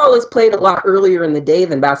baseball is played a lot earlier in the day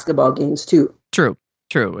than basketball games too. True.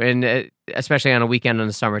 And especially on a weekend on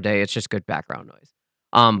a summer day, it's just good background noise.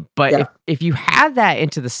 But if you have that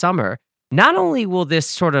into the summer, not only will this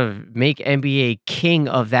sort of make NBA king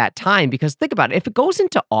of that time, because think about it, if it goes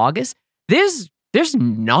into August, there's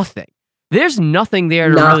nothing. There's nothing there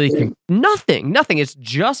to really... Nothing. It's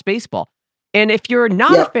just baseball. And if you're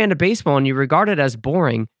not a fan of baseball and you regard it as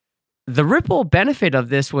boring, the ripple benefit of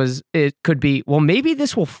this it could be, well, maybe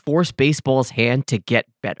this will force baseball's hand to get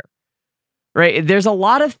better. Right? There's a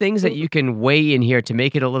lot of things that you can weigh in here to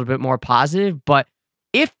make it a little bit more positive, but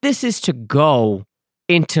if this is to go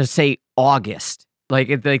into, say, August, like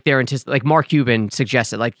Mark Cuban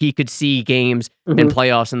suggested, like he could see games and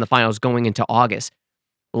playoffs and the finals going into August.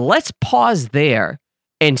 Let's pause there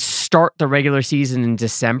and start the regular season in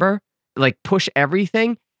December, like push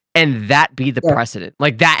everything, and that be the precedent.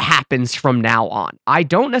 Like that happens from now on. I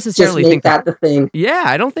don't necessarily think that the thing. Yeah,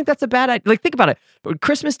 I don't think that's a bad idea. Like think about it.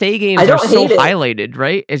 Christmas Day games are so highlighted,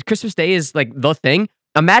 right? Christmas Day is like the thing.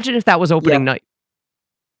 Imagine if that was opening night.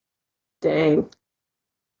 Dang.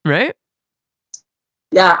 Right?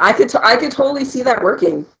 Yeah, I could totally see that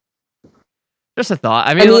working. Just a thought.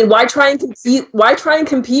 I mean, why try and compete? Why try and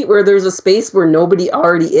compete where there's a space where nobody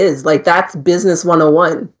already is? Like that's business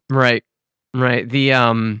 101. Right. The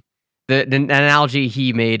analogy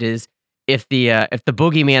he made is if the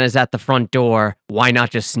boogeyman is at the front door, why not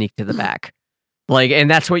just sneak to the back? Like, and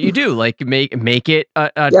that's what you do. Like, make it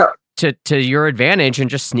to your advantage and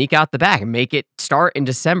just sneak out the back and make it start in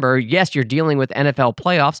December. Yes, you're dealing with NFL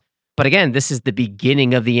playoffs. But again, this is the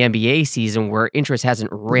beginning of the NBA season where interest hasn't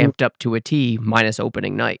ramped up to a T minus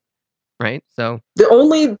opening night, right? So the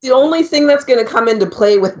only thing that's going to come into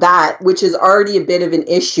play with that, which is already a bit of an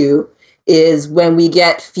issue, is when we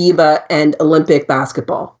get FIBA and Olympic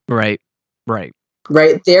basketball. Right.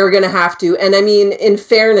 They're going to have to, and I mean, in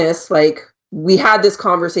fairness, like we had this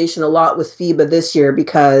conversation a lot with FIBA this year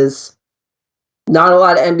because not a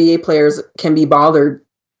lot of NBA players can be bothered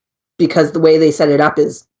because the way they set it up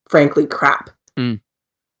is frankly crap.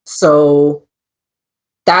 So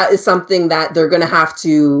that is something that they're going to have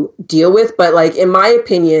to deal with. But like, in my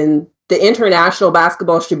opinion, the international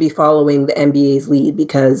basketball should be following the NBA's lead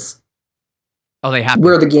because they have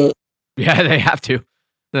we're the game. Yeah, they have to.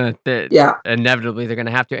 Inevitably, they're going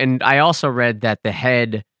to have to. And I also read that the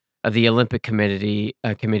head of the Olympic committee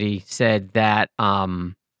said that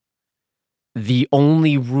the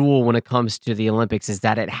only rule when it comes to the Olympics is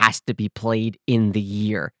that it has to be played in the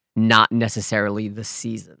year, not necessarily the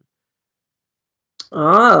season.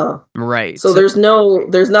 Oh. Right. So there's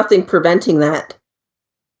nothing preventing that.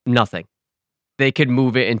 Nothing. They could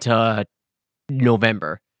move it into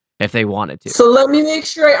November if they wanted to. So let me make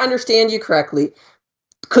sure I understand you correctly.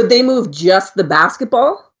 Could they move just the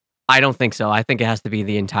basketball? I don't think so. I think it has to be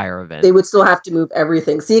the entire event. They would still have to move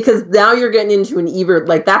everything. See, because now you're getting into an even,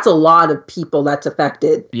 like, that's a lot of people that's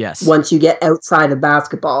affected. Yes. Once you get outside of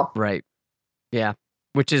basketball. Right. Yeah.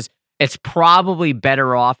 Which is, it's probably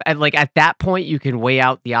better off. And like at that point, you can weigh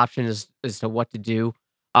out the options as to what to do.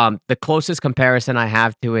 The closest comparison I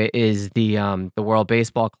have to it is the World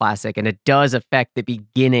Baseball Classic, and it does affect the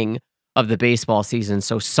beginning of the baseball season.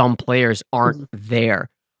 So some players aren't there.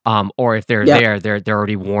 Or if they're there, they're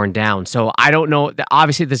already worn down. So I don't know.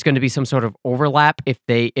 Obviously, there's going to be some sort of overlap if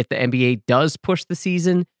the NBA does push the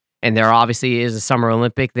season, and there obviously is a Summer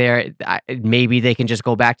Olympic there. Maybe they can just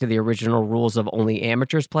go back to the original rules of only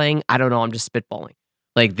amateurs playing. I don't know. I'm just spitballing.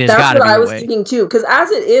 Like there's got to be a way. That's what I was thinking too. Because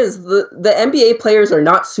as it is, the NBA players are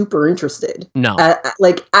not super interested. No,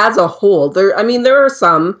 like as a whole, there are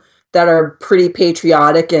some that are pretty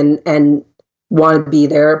patriotic and want to be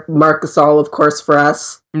there. Marc Gasol, of course, for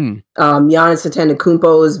us. Giannis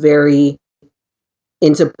Antetokounmpo is very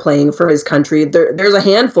into playing for his country. There's a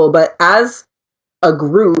handful, but as a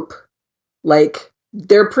group, like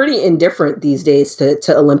they're pretty indifferent these days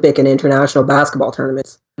to Olympic and international basketball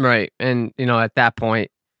tournaments. Right. And, at that point,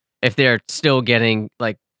 if they're still getting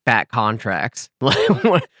like fat contracts, what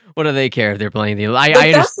do they care if they're playing the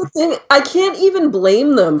that's the thing. I can't even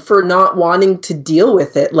blame them for not wanting to deal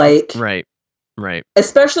with it. Like, right.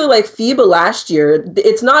 Especially like FIBA last year.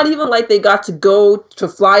 It's not even like they got to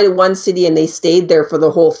fly to one city and they stayed there for the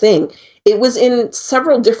whole thing. It was in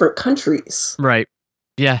several different countries. Right.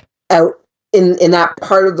 Yeah. Out in that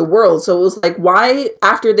part of the world. So it was like, why,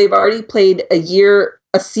 after they've already played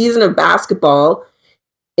a season of basketball,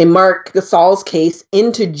 in Marc Gasol's case,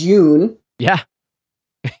 into June, that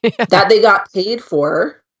they got paid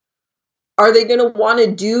for, are they going to want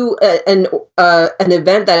to do an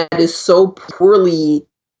event that is so poorly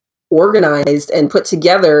organized and put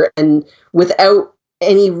together and without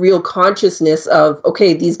any real consciousness of,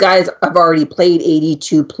 okay, these guys have already played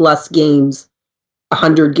 82 plus games,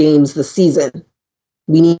 100 games this season.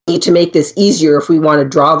 We need to make this easier if we want to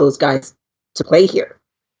draw those guys to play here.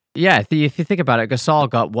 Yeah, if you think about it, Gasol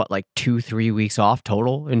got 2-3 weeks off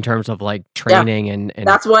total in terms of like training and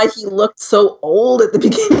that's why he looked so old at the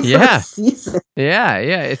beginning of the season. Yeah.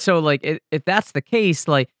 It's so like if that's the case,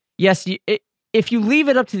 like yes, if you leave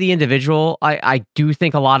it up to the individual, I do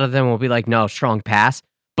think a lot of them will be like, no, strong pass.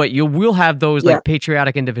 But you will have those like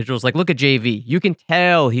patriotic individuals. Like look at JV. You can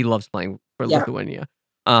tell he loves playing for Lithuania.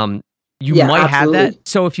 You might have that.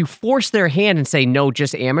 So if you force their hand and say no,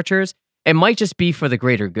 just amateurs, it might just be for the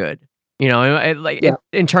greater good,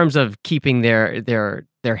 in terms of keeping their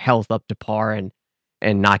health up to par and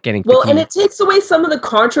not getting fatigued. Well, and it takes away some of the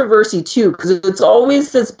controversy too, because it's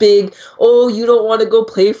always this big, oh, you don't want to go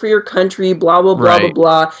play for your country, blah blah blah blah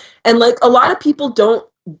blah, and like a lot of people don't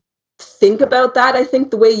think about that. I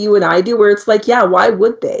think the way you and I do, where it's like, yeah, why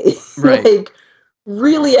would they? Right. Like,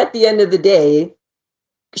 really, at the end of the day,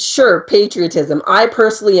 sure, patriotism. I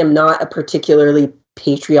personally am not a particularly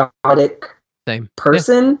patriotic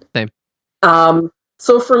person. Same.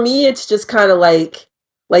 So for me, it's just kind of like,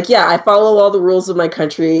 I follow all the rules of my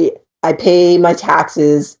country. I pay my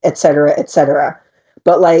taxes, etc., etc.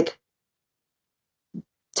 But like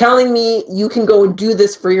telling me you can go and do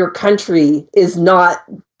this for your country is not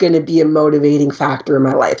going to be a motivating factor in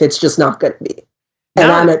my life. It's just not going to be. And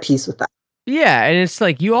I'm at peace with that. Yeah, and it's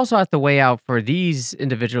like you also have to weigh out for these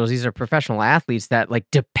individuals. These are professional athletes that like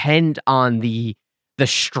depend on the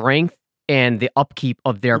strength and the upkeep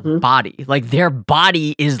of their body. Like their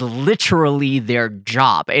body is literally their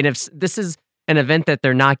job. And if this is an event that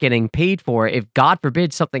they're not getting paid for, if God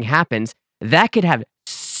forbid something happens, that could have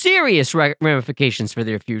serious ramifications for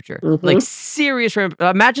their future. Like serious.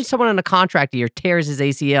 Imagine someone on a contract year tears his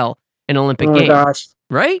ACL in Olympic Games. Gosh.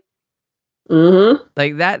 Right?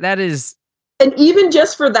 Like that is. And even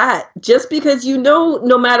just for that, just because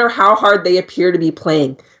no matter how hard they appear to be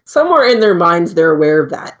playing, somewhere in their minds, they're aware of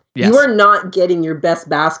that. Yes. You are not getting your best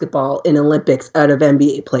basketball in Olympics out of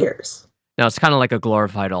NBA players. No, it's kind of like a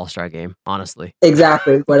glorified All-Star game, honestly.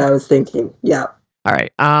 Exactly what I was thinking. Yeah. All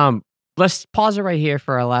right. Let's pause it right here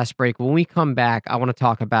for our last break. When we come back, I want to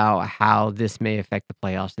talk about how this may affect the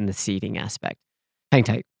playoffs and the seeding aspect. Hang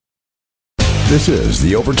tight. This is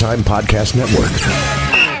the Overtime Podcast Network.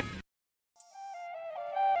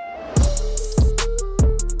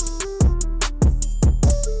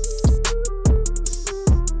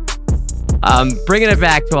 Bringing it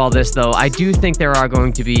back to all this, though, I do think there are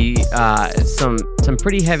going to be some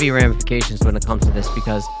pretty heavy ramifications when it comes to this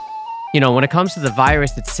because, when it comes to the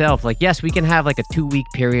virus itself, like, yes, we can have like a 2-week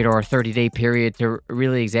period or a 30-day period to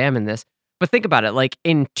really examine this. But think about it, like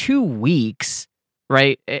in 2 weeks,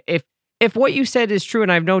 right? If what you said is true,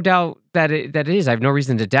 and I have no doubt that it is, I have no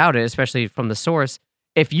reason to doubt it, especially from the source.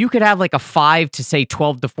 If you could have like a 5 to say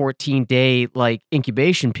 12 to 14 day like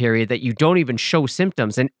incubation period that you don't even show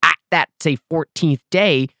symptoms, and at that say 14th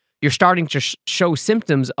day you're starting to show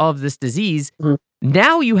symptoms of this disease,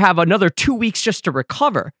 now you have another 2 weeks just to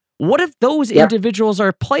recover. What if those individuals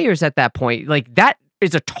are players at that point? Like that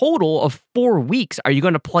is a total of 4 weeks. Are you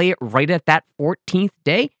going to play it right at that 14th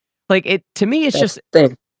day? Like it to me, it's just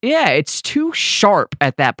it's too sharp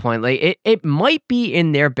at that point. Like it might be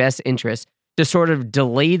in their best interest to sort of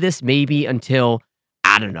delay this maybe until,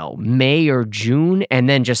 I don't know, May or June, and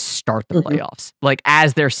then just start the playoffs. Like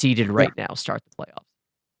as they're seeded right now, start the playoffs.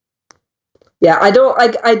 Yeah,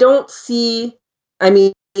 I don't see. I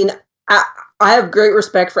mean, I have great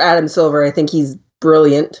respect for Adam Silver. I think he's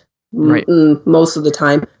brilliant most of the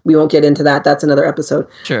time. We won't get into that. That's another episode.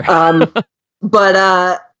 Sure.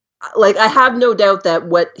 But like I have no doubt that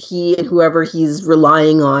what he and whoever he's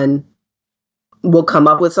relying on will come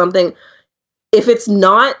up with something. If it's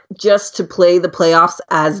not just to play the playoffs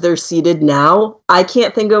as they're seeded now, I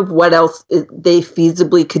can't think of what else they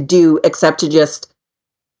feasibly could do except to just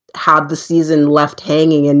have the season left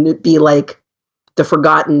hanging and be like the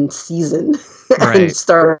forgotten season and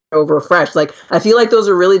start over fresh. Like, I feel like those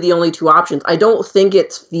are really the only two options. I don't think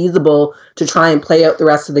it's feasible to try and play out the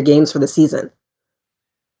rest of the games for the season.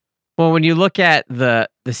 Well, when you look at the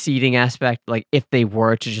seeding aspect, like if they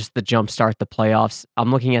were to just the jumpstart the playoffs, I'm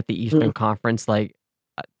looking at the Eastern Conference, like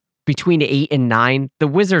between 8 and 9, the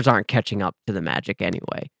Wizards aren't catching up to the Magic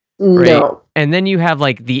anyway. Right? No. And then you have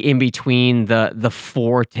like the in between the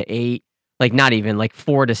 4 to 8, like not even like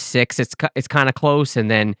 4 to 6. It's kind of close, and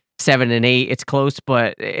then 7 and 8, it's close,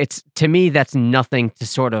 but it's to me that's nothing to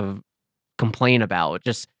sort of complain about.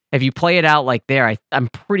 Just if you play it out like there, I'm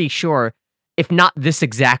pretty sure. If not this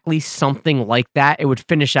exactly, something like that, it would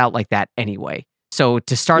finish out like that anyway. So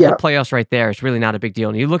to start the playoffs right there, it's really not a big deal.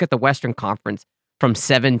 And you look at the Western Conference from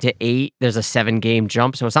 7 to 8, there's a 7-game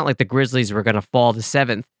jump. So it's not like the Grizzlies were going to fall to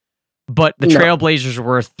 7th, but the Trailblazers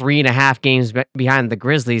were 3.5 games behind the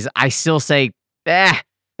Grizzlies. I still say,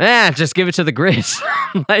 just give it to the Grizz.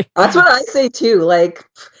 Like, that's what I say too. Like,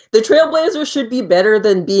 the Trailblazers should be better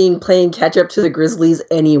than playing catch up to the Grizzlies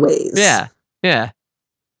anyways. Yeah.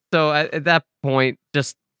 So at that point,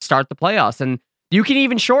 just start the playoffs, and you can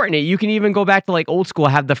even shorten it. You can even go back to like old school,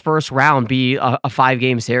 have the first round be a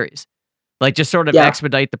 5-game series, like just sort of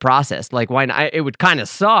expedite the process. Like why not? It would kind of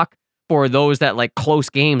suck for those that like close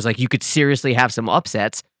games. Like you could seriously have some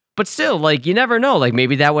upsets, but still, like you never know. Like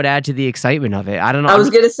maybe that would add to the excitement of it. I don't know. I was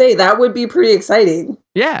gonna say that would be pretty exciting.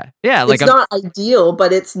 Yeah. Like it's not ideal,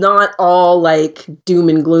 but it's not all like doom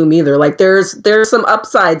and gloom either. Like there's some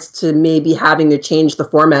upsides to maybe having to change the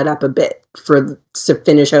format up a bit to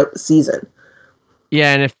finish out the season.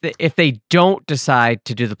 Yeah, and if they don't decide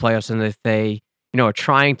to do the playoffs, and if they are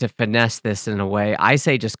trying to finesse this in a way, I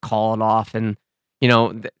say just call it off. And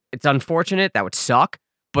it's unfortunate, that would suck,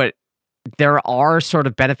 but there are sort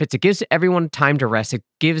of benefits. It gives everyone time to rest. It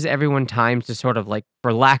gives everyone time to sort of like,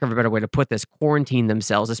 for lack of a better way to put this, quarantine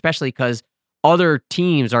themselves, especially because other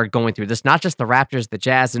teams are going through this, not just the Raptors, the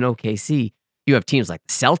Jazz, and OKC. You have teams like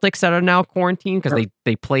the Celtics that are now quarantined because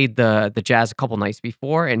they played the Jazz a couple nights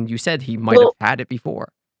before, and you said he might have had it before.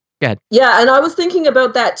 Go ahead. Yeah, and I was thinking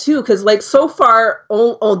about that too, because like so far,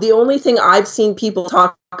 the only thing I've seen people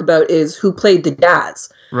talk about is who played the Jazz.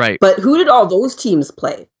 Right. But who did all those teams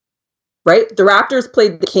play? Right? The Raptors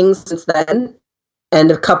played the Kings since then,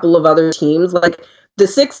 and a couple of other teams. Like, the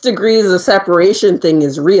 6 degrees of separation thing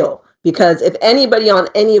is real, because if anybody on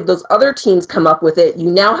any of those other teams come up with it,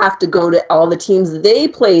 you now have to go to all the teams they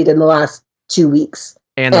played in the last 2 weeks,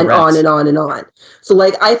 and on and on and on. So,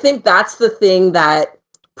 like, I think that's the thing that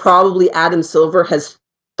probably Adam Silver has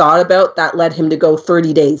thought about that led him to go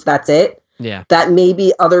 30 days. That's it. Yeah. That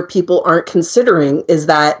maybe other people aren't considering is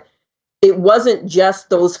that it wasn't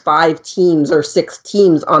just those 5 teams or 6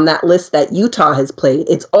 teams on that list that Utah has played.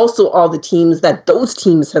 It's also all the teams that those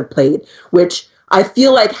teams have played, which I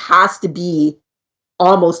feel like has to be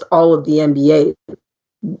almost all of the NBA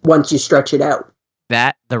once you stretch it out.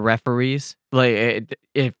 That, the referees, like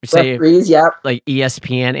like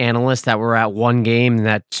ESPN analysts that were at one game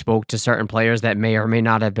that spoke to certain players that may or may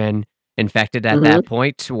not have been infected at that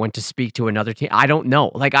point, went to speak to another team. I don't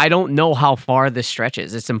know. Like, I don't know how far this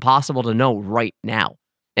stretches. It's impossible to know right now.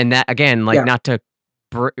 And that, again, like not to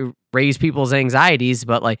raise people's anxieties,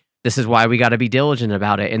 but like, this is why we got to be diligent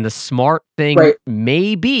about it. And the smart thing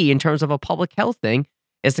may be, in terms of a public health thing,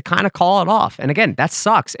 is to kind of call it off. And again, that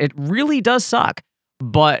sucks. It really does suck.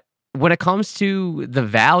 But when it comes to the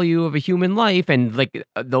value of a human life and like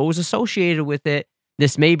those associated with it,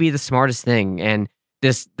 this may be the smartest thing. And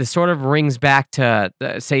this sort of rings back to,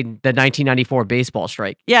 say, the 1994 baseball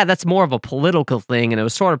strike. Yeah, that's more of a political thing, and it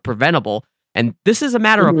was sort of preventable. And this is a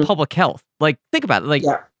matter of public health. Like, think about it. Like,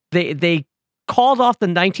 they called off the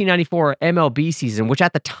 1994 MLB season, which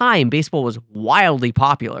at the time, baseball was wildly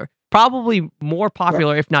popular. Probably more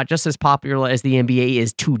popular, if not just as popular as the NBA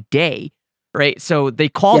is today, right? So they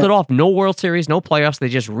called it off. No World Series, no playoffs. They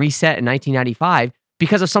just reset in 1995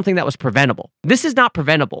 because of something that was preventable. This is not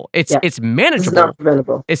preventable. It's manageable. It's not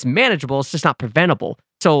preventable. It's manageable. It's just not preventable.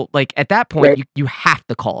 So, like, at that point, you have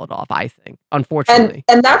to call it off, I think, unfortunately.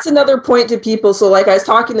 And that's another point to people. So, like, I was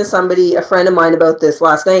talking to somebody, a friend of mine, about this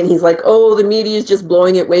last night, and he's like, oh, the media is just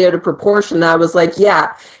blowing it way out of proportion. And I was like,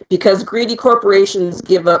 yeah, because greedy corporations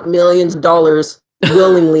give up millions of dollars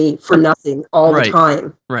willingly for nothing all the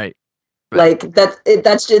time. Right. Like,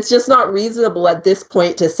 it's just not reasonable at this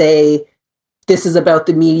point to say this is about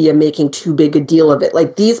the media making too big a deal of it.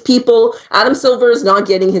 Like, these people, Adam Silver is not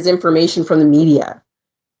getting his information from the media.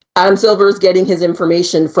 Adam Silver is getting his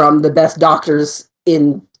information from the best doctors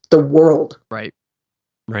in the world. Right.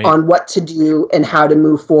 On what to do and how to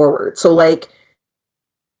move forward. So, like,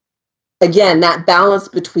 again, that balance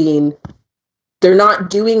between, they're not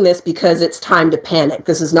doing this because it's time to panic.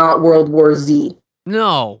 This is not World War Z.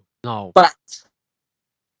 No. But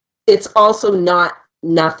it's also not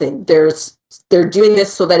nothing. They're doing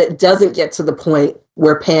this so that it doesn't get to the point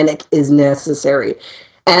where panic is necessary.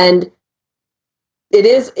 And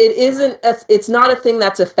it's not a thing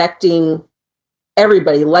that's affecting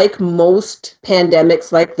everybody. Like most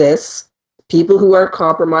pandemics like this, people who are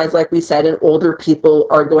compromised, like we said, and older people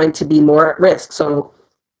are going to be more at risk. So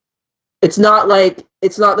it's not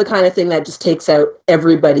the kind of thing that just takes out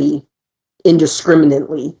everybody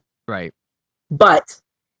indiscriminately. Right. But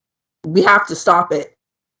we have to stop it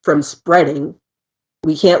from spreading.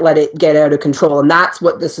 We can't let it get out of control. And that's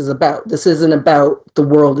what this is about. This isn't about the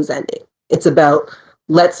world is ending. It's about,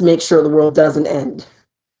 let's make sure the world doesn't end.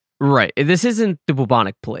 Right. This isn't the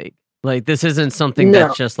bubonic plague. Like, this isn't something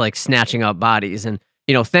that's just like snatching up bodies. And,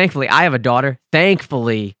 you know, thankfully, I have a daughter.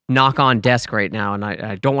 Thankfully, knock on desk right now. And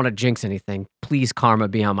I don't want to jinx anything. Please, karma,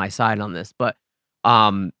 be on my side on this. But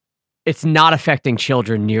it's not affecting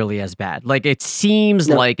children nearly as bad. Like, it seems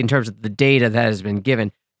like, in terms of the data that has been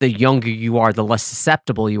given, the younger you are, the less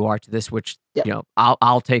susceptible you are to this, which, you know,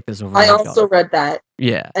 I'll take this over. I also read that.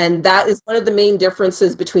 Yeah. And that is one of the main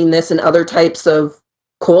differences between this and other types of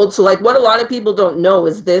cold. So, like, what a lot of people don't know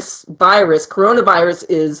is this virus, coronavirus,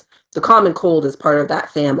 is the common cold is part of that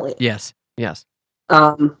family. Yes.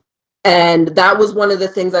 And that was one of the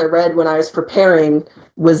things I read when I was preparing,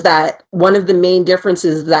 was that one of the main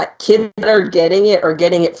differences is that kids that are getting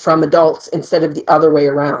it from adults instead of the other way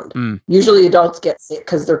around. Usually adults get sick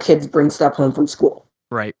because their kids bring stuff home from school.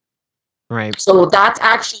 Right. So that's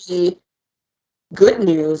actually good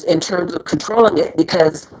news in terms of controlling it,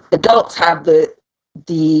 because adults have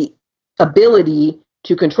the ability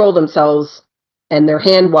to control themselves and their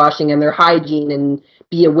hand washing and their hygiene and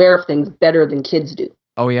be aware of things better than kids do.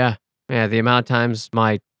 Oh, yeah. Yeah, the amount of times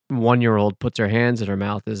my 1-year-old puts her hands in her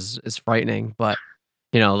mouth is frightening. But,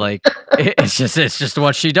 you know, like, it's just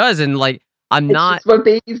what she does. And, like, it's not what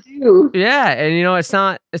babies do. Yeah, and, you know, it's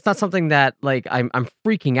not something that, like, I'm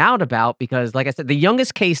freaking out about, because, like I said, the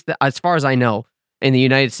youngest case, that, as far as I know, in the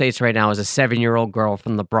United States right now is a 7-year-old girl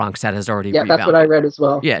from the Bronx that has already rebounded. That's what I read as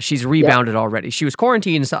well. Yeah, she's rebounded already. She was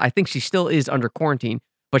quarantined, so I think she still is under quarantine,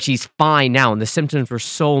 but she's fine now, and the symptoms were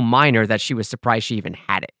so minor that she was surprised she even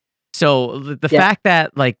had it. So the fact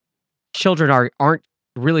that, like, children aren't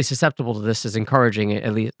really susceptible to this is encouraging.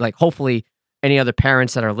 At least, like, hopefully any other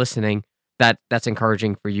parents that are listening, that's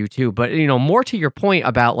encouraging for you too. But, you know, more to your point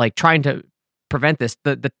about, like, trying to prevent this,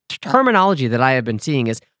 the terminology that I have been seeing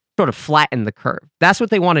is sort of flatten the curve. That's what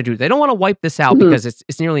they want to do. They don't want to wipe this out because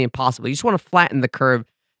it's nearly impossible. You just want to flatten the curve.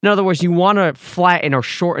 In other words, you want to flatten or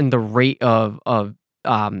shorten the rate of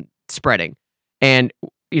spreading. And,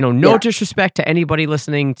 you know, no disrespect to anybody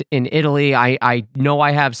listening in Italy. I know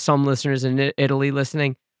I have some listeners in Italy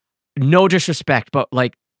listening. No disrespect, but,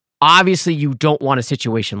 like, obviously you don't want a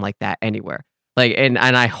situation like that anywhere. Like, and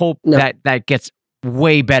I hope that gets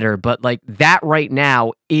way better. But, like, that right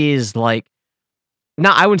now is, like,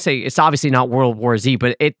 I wouldn't say it's obviously not World War Z,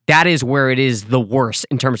 but that is where it is the worst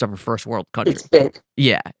in terms of a first world country. It's big.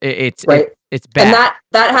 Yeah, it's right. It's bad. And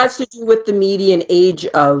that has to do with the median age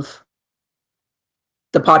of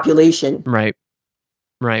the population. Right.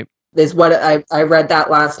 Is what I read that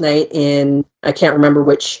last night in, I can't remember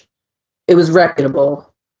which, it was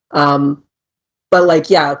reputable. But like,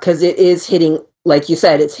 yeah, because it is hitting, like you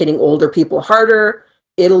said, it's hitting older people harder.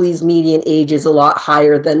 Italy's median age is a lot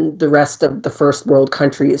higher than the rest of the first world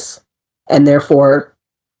countries. And therefore,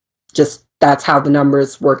 just that's how the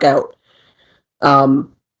numbers work out.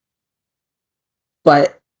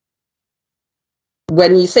 But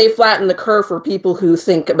when you say flatten the curve for people who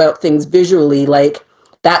think about things visually, like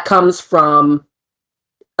that comes from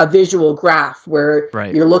a visual graph where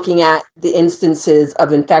you're looking at the instances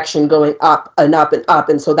of infection going up and up and up.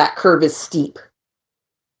 And so that curve is steep.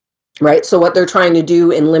 Right. So what they're trying to do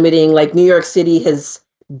in limiting, like New York City has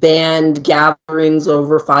banned gatherings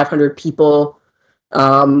over 500 people.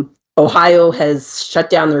 Ohio has shut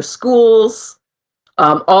down their schools.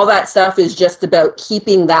 All that stuff is just about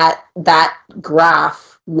keeping that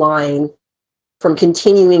graph line from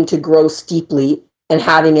continuing to grow steeply and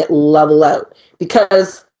having it level out.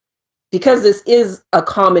 Because this is a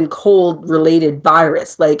common cold related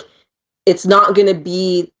virus, like it's not going to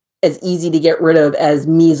be as easy to get rid of as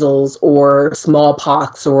measles or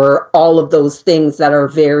smallpox or all of those things that are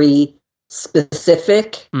very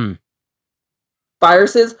specific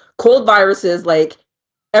viruses. Cold viruses, like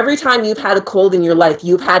every time you've had a cold in your life,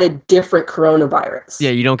 you've had a different coronavirus.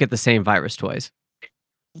 Yeah, you don't get the same virus twice.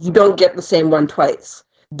 You don't get the same one twice.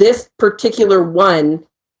 This particular one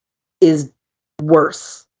is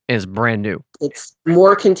worse. It's brand new. It's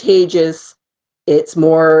more contagious. It's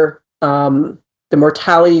more, the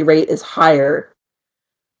mortality rate is higher,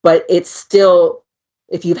 but it's still,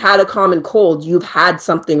 if you've had a common cold, you've had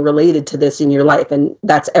something related to this in your life, and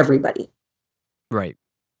that's everybody. Right.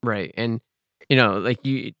 And, you know, like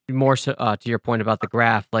you more so, to your point about the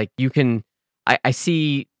graph, like you can, I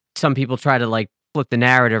see some people try to like flip the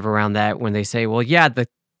narrative around that when they say, well, yeah, the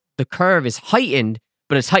curve is heightened,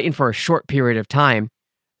 but it's heightened for a short period of time.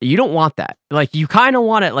 You don't want that. Like you kind of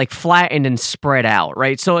want it like flattened and spread out,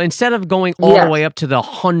 right? So instead of going all the way up to the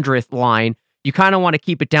 100th line, you kind of want to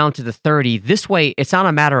keep it down to the 30. This way, it's not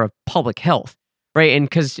a matter of public health, right? And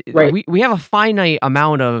because we have a finite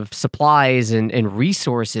amount of supplies and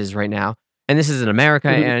resources right now, and this is in America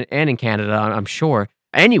and in Canada, I'm sure,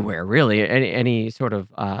 anywhere really, any sort of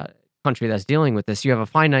country that's dealing with this, you have a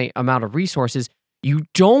finite amount of resources. You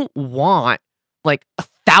don't want like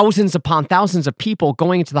thousands upon thousands of people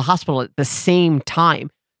going into the hospital at the same time,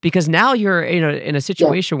 because now you're in a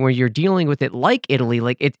situation where you're dealing with it like Italy.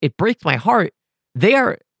 Like it breaks my heart.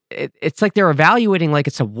 It's like they're evaluating like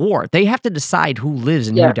it's a war. They have to decide who lives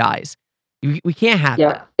and who dies. We can't have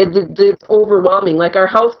that. It's overwhelming. Like our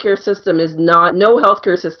healthcare system is not, no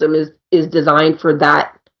healthcare system is designed for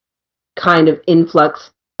that kind of influx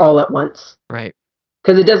all at once. Right.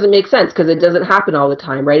 Because it doesn't make sense, because it doesn't happen all the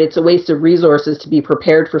time, right? It's a waste of resources to be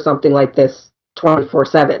prepared for something like this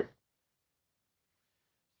 24/7.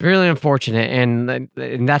 Really unfortunate,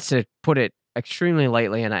 and that's to put it extremely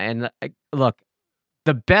lightly. And look,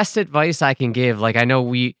 the best advice I can give, like I know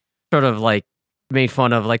we sort of like made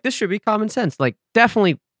fun of, like this should be common sense. Like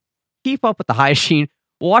definitely keep up with the hygiene,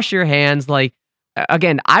 wash your hands. Like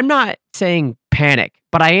again, I'm not saying panic,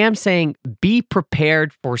 but I am saying be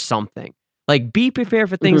prepared for something. Like, be prepared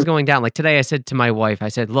for things going down. Like, today I said to my wife, I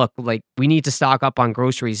said, look, like, we need to stock up on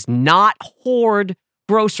groceries, not hoard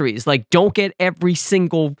groceries. Like, don't get every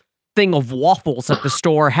single thing of waffles that the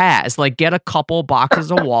store has. Like, get a couple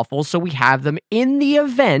boxes of waffles so we have them in the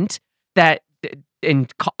event that in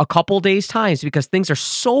a couple days' times, because things are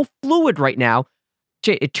so fluid right now.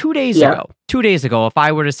 2 days ago, if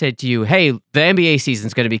I were to say to you, hey, the NBA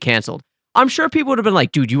season's going to be canceled, I'm sure people would have been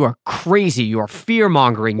like, dude, you are crazy. You are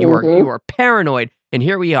fear-mongering. You are paranoid. And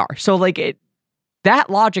here we are. So like that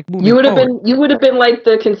logic moving you would have been like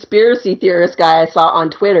the conspiracy theorist guy I saw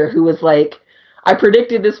on Twitter who was like, I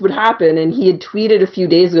predicted this would happen, and he had tweeted a few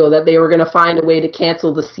days ago that they were going to find a way to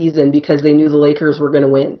cancel the season because they knew the Lakers were going to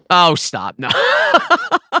win. Oh, stop. No.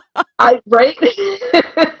 Right?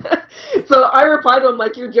 So I replied to him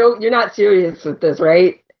like, you're not serious with this,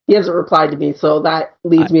 right? He hasn't replied to me, so that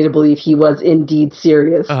leads me to believe he was indeed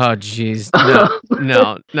serious. Oh, jeez.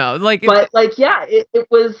 No. Like,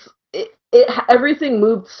 everything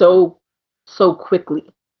moved so quickly.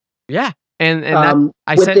 Yeah, and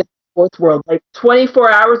I said, this sports world, like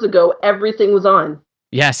 24 hours ago, everything was on.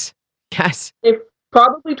 Yes.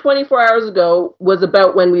 Probably 24 hours ago was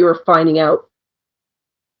about when we were finding out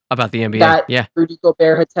about the NBA. That Rudy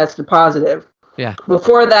Gobert had tested positive. Yeah.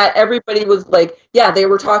 Before that, everybody was like, they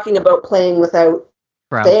were talking about playing without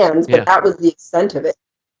fans, but that was the extent of it.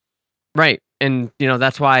 Right. And,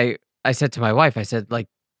 that's why I said to my wife, I said, like,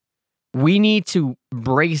 we need to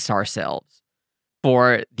brace ourselves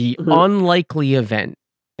for the Mhm. unlikely event,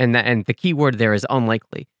 and the key word there is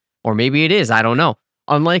unlikely, or maybe it is, I don't know,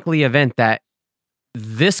 unlikely event that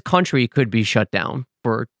this country could be shut down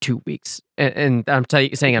for 2 weeks. And I'm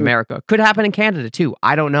saying Mhm. America. Could happen in Canada too.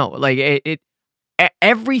 I don't know. Like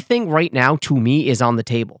everything right now to me is on the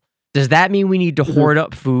table. Does that mean we need to Mhm. hoard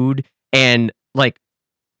up food and like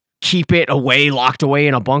keep it away, locked away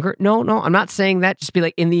in a bunker? No, I'm not saying that. Just be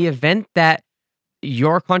like, in the event that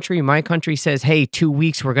your country, my country says, hey, 2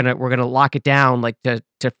 weeks, we're gonna lock it down, like to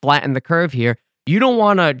flatten the curve here. You don't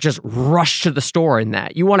want to just rush to the store in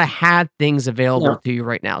that. You want to have things available No. to you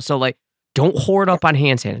right now. So like, don't hoard up on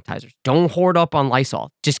hand sanitizers. Don't hoard up on Lysol.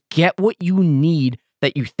 Just get what you need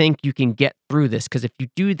that you think you can get through this. Because if you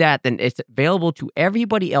do that, then it's available to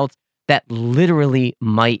everybody else that literally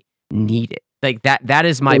might need it. Like that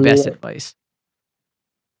is my They need best it. advice.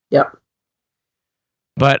 Yep.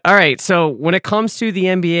 But all right, so when it comes to the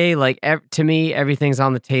NBA, like to me, everything's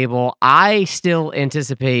on the table. I still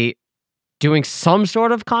anticipate doing some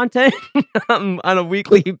sort of content on a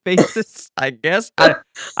weekly basis, I guess.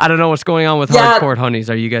 I don't know what's going on with Yeah, Hardcourt Honeys.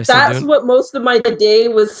 Are you guys still That's doing? what most of my day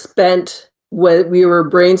was spent when we were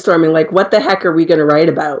brainstorming, like, what the heck are we going to write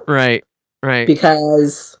about? Right.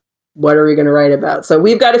 Because what are we going to write about? So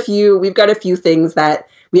we've got a few things that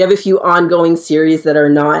we have a few ongoing series that are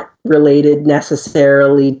not related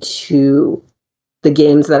necessarily to the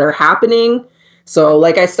games that are happening. So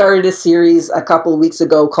like I started a series a couple of weeks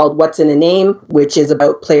ago called What's in a Name, which is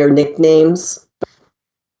about player nicknames.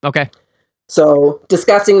 Okay. So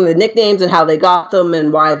discussing the nicknames and how they got them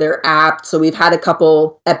and why they're apt. So we've had a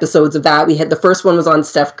couple episodes of that. The first one was on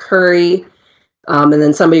Steph Curry. And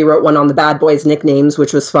then somebody wrote one on the Bad Boys nicknames,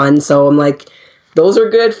 which was fun. So I'm like, those are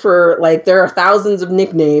good for, like, there are thousands of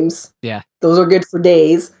nicknames. Yeah. Those are good for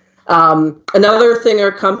days. Another thing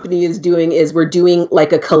our company is doing is we're doing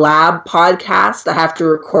like a collab podcast. I have to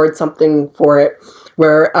record something for it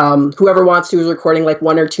where whoever wants to is recording like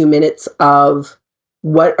 1 or 2 minutes of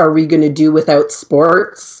what are we going to do without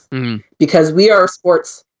sports? Mm-hmm. Because we are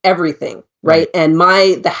sports everything, right? And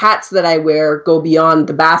the hats that I wear go beyond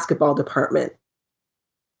the basketball department.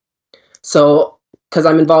 So, because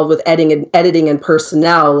I'm involved with editing and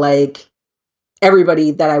personnel, like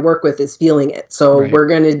everybody that I work with is feeling it. So we're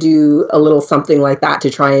going to do a little something like that to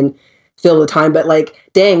try and fill the time. But like,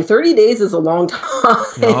 dang, 30 days is a long time.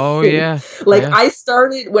 Oh yeah. Like I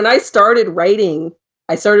started writing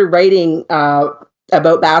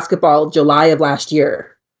about basketball July of last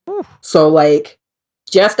year. Oof. So like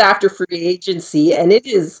just after free agency, and it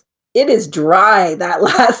is dry that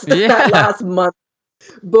last month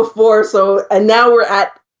before. So, and now we're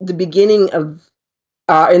at the beginning of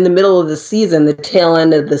in the middle of the season, the tail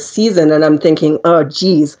end of the season, and I'm thinking, oh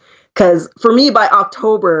geez, because for me by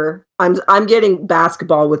October, I'm getting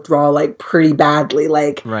basketball withdrawal like pretty badly.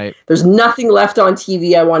 Like, there's nothing left on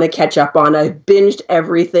TV I want to catch up on. I've binged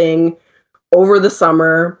everything over the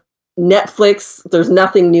summer. Netflix, there's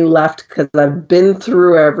nothing new left because I've been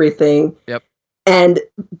through everything. Yep. And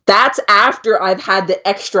that's after I've had the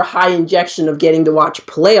extra high injection of getting to watch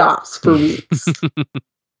playoffs for weeks.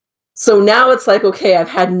 So now it's like, okay, I've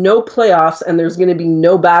had no playoffs and there's going to be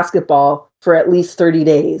no basketball for at least 30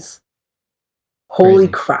 days. Holy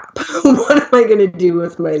crap. What am I going to do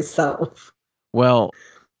with myself? Well,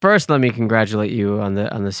 first, let me congratulate you on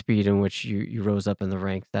the speed in which you rose up in the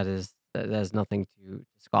ranks. That is nothing to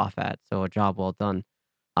scoff at. So a job well done.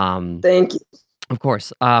 Thank you. Of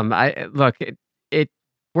course.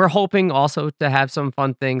 We're hoping also to have some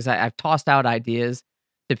fun things. I've tossed out ideas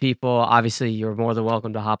to people. Obviously, you're more than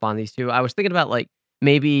welcome to hop on these too. I was thinking about like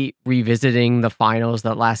maybe revisiting the finals,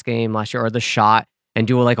 that last game last year, or the shot, and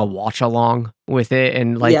do like a watch along with it.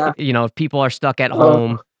 And like, if people are stuck at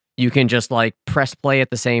home, you can just like press play at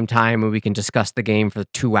the same time and we can discuss the game for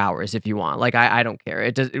 2 hours if you want. Like, I don't care.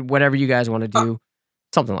 It does whatever you guys want to do.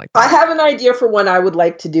 Something like that. I have an idea for one I would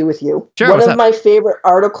like to do with you. Sure, one of my favorite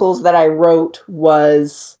articles that I wrote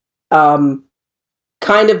was kind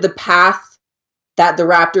of the path that the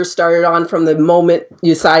Raptors started on from the moment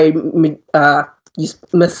Masai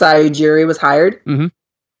Ujiri was hired. Mm-hmm.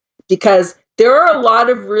 Because there are a lot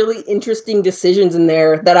of really interesting decisions in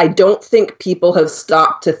there that I don't think people have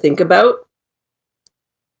stopped to think about.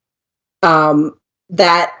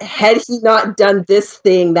 That had he not done this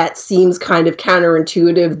thing that seems kind of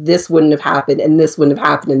counterintuitive, this wouldn't have happened, and this wouldn't have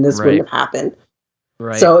happened, and this wouldn't have happened.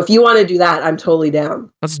 Right. So if you want to do that, I'm totally down.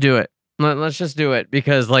 Let's do it. Let's just do it,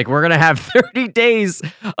 because like we're gonna have 30 days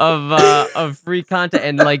of free content,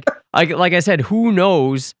 and like I said, who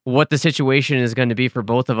knows what the situation is going to be for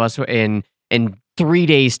both of us in 3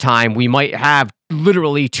 days' time. We might have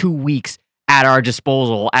literally 2 weeks at our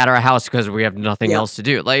disposal at our house because we have nothing else to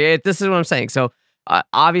do. Like, this is what I'm saying. So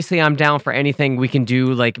obviously I'm down for anything we can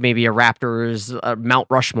do, like maybe a Raptors Mount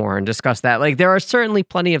Rushmore and discuss that. Like, there are certainly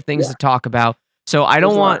plenty of things to talk about. So I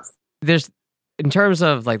don't want, in terms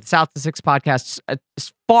of like the South to Six podcasts,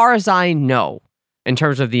 as far as I know, in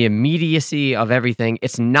terms of the immediacy of everything,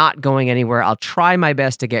 it's not going anywhere. I'll try my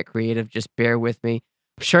best to get creative. Just bear with me.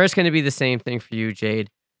 I'm sure it's going to be the same thing for you, Jade.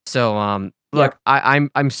 So, look,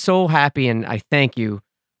 I'm so happy, and I thank you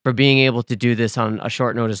for being able to do this on a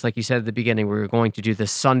short notice. Like you said at the beginning, we were going to do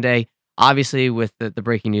this Sunday. Obviously, with the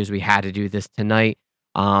breaking news, we had to do this tonight.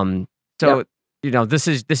 This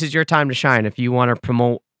is your time to shine. If you want to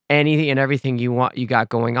promote anything and everything you got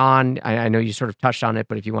going on, I know you sort of touched on it,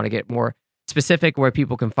 but if you want to get more specific, where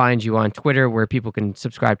people can find you on Twitter, where people can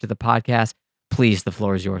subscribe to the podcast, please, the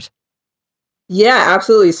floor is yours. Yeah,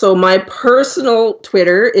 absolutely. So my personal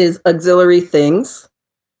Twitter is Auxiliary Things.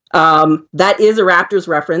 That is a Raptors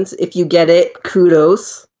reference. If you get it,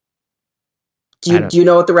 kudos. Do you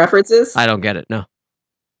know what the reference is? I don't get it, no.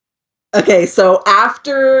 Okay, so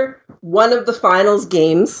after one of the finals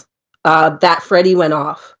games, that Freddie went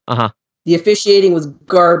off. The officiating was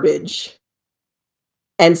garbage.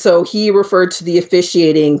 And so he referred to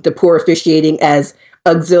the poor officiating, as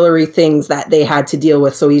auxiliary things that they had to deal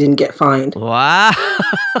with, so he didn't get fined. Wow.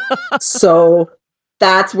 So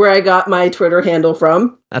that's where I got my Twitter handle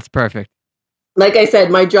from. That's perfect. Like I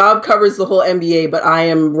said, my job covers the whole NBA, but I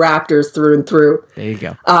am Raptors through and through. There you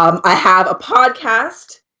go. I have a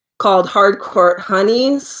podcast called Hardcourt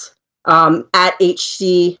Honeys, at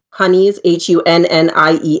HC Honeys,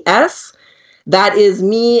 HUNNIES. That is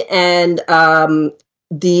me and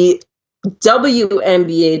the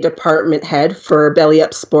WNBA department head for Belly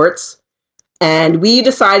Up Sports. And we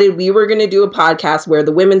decided we were going to do a podcast where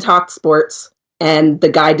the women talked sports and the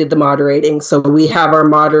guy did the moderating. So we have our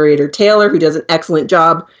moderator, Taylor, who does an excellent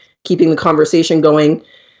job keeping the conversation going.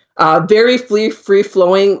 Very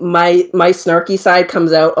free-flowing. My snarky side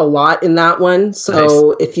comes out a lot in that one.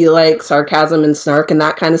 So nice. If you like sarcasm and snark and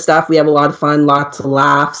that kind of stuff, we have a lot of fun, lots of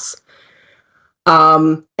laughs.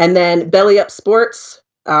 And then Belly Up Sports,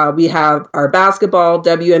 we have our basketball,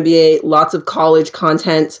 WNBA, lots of college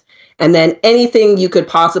content, and then anything you could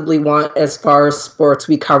possibly want as far as sports,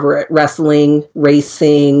 we cover it. Wrestling,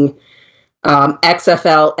 racing,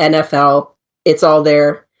 XFL, NFL, it's all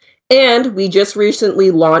there. And we just recently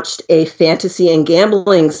launched a fantasy and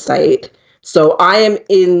gambling site. So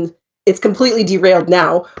it's completely derailed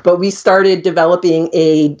now, but we started developing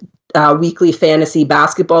a weekly fantasy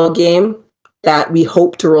basketball game that we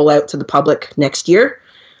hope to roll out to the public next year.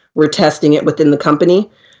 We're testing it within the company.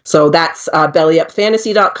 So that's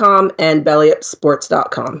bellyupfantasy.com and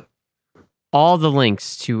bellyupsports.com. All the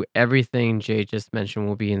links to everything Jay just mentioned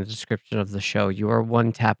will be in the description of the show. You are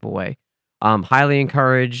one tap away. Highly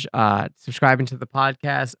encourage subscribing to the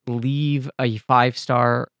podcast. Leave a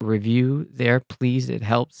 5-star review there, please. It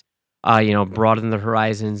helps broaden the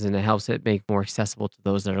horizons, and it helps it make more accessible to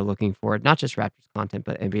those that are looking for it. Not just Raptors content,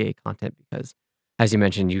 but NBA content, because as you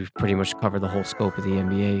mentioned, you pretty much cover the whole scope of the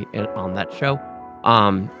NBA on that show.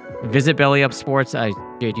 Visit Belly Up Sports.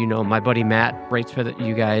 Jade, my buddy Matt writes for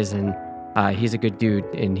you guys, and he's a good dude,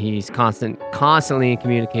 and he's constantly in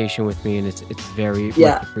communication with me, and it's very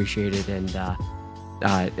much appreciated. And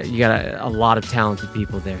you got a lot of talented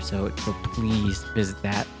people there, so please visit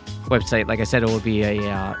that website. Like I said, it will be a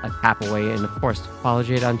tap away, and of course, follow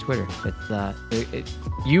Jade on Twitter.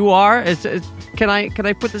 Can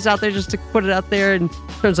I put this out there just to put it out there in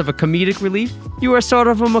terms of a comedic relief? You are sort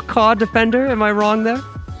of a macaw defender. Am I wrong there?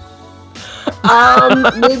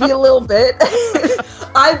 Maybe a little bit.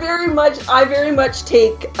 I very much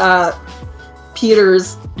take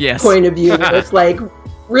Peter's point of view. It's like,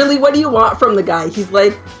 really, what do you want from the guy? He's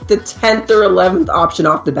like the 10th or 11th option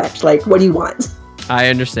off the bench. Like, what do you want? I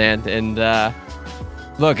understand. And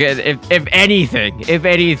look, if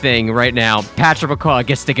anything, right now, Patrick McCaw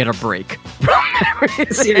gets to get a break.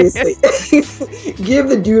 Seriously, give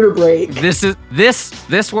the dude a break.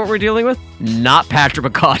 This what we're dealing with? Not Patrick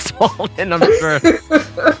McCaw's fault, and I'm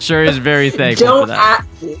sure he's very thankful for that.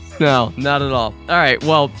 No, not at all. All right,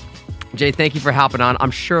 well, Jay, thank you for hopping on.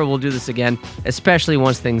 I'm sure we'll do this again, especially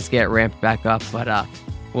once things get ramped back up. But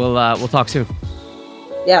we'll talk soon.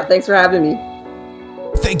 Yeah, thanks for having me.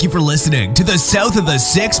 Thank you for listening to the South of the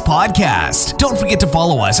Six podcast. Don't forget to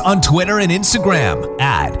follow us on Twitter and Instagram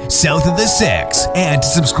at South of the Six and to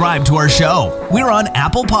subscribe to our show. We're on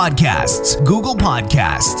Apple Podcasts, Google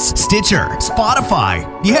Podcasts, Stitcher, Spotify.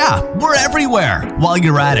 Yeah, we're everywhere. While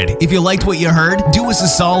you're at it, if you liked what you heard, do us a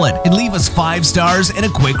solid and leave us 5 stars and a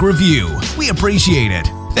quick review. We appreciate it.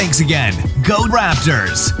 Thanks again. Go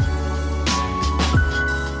Raptors!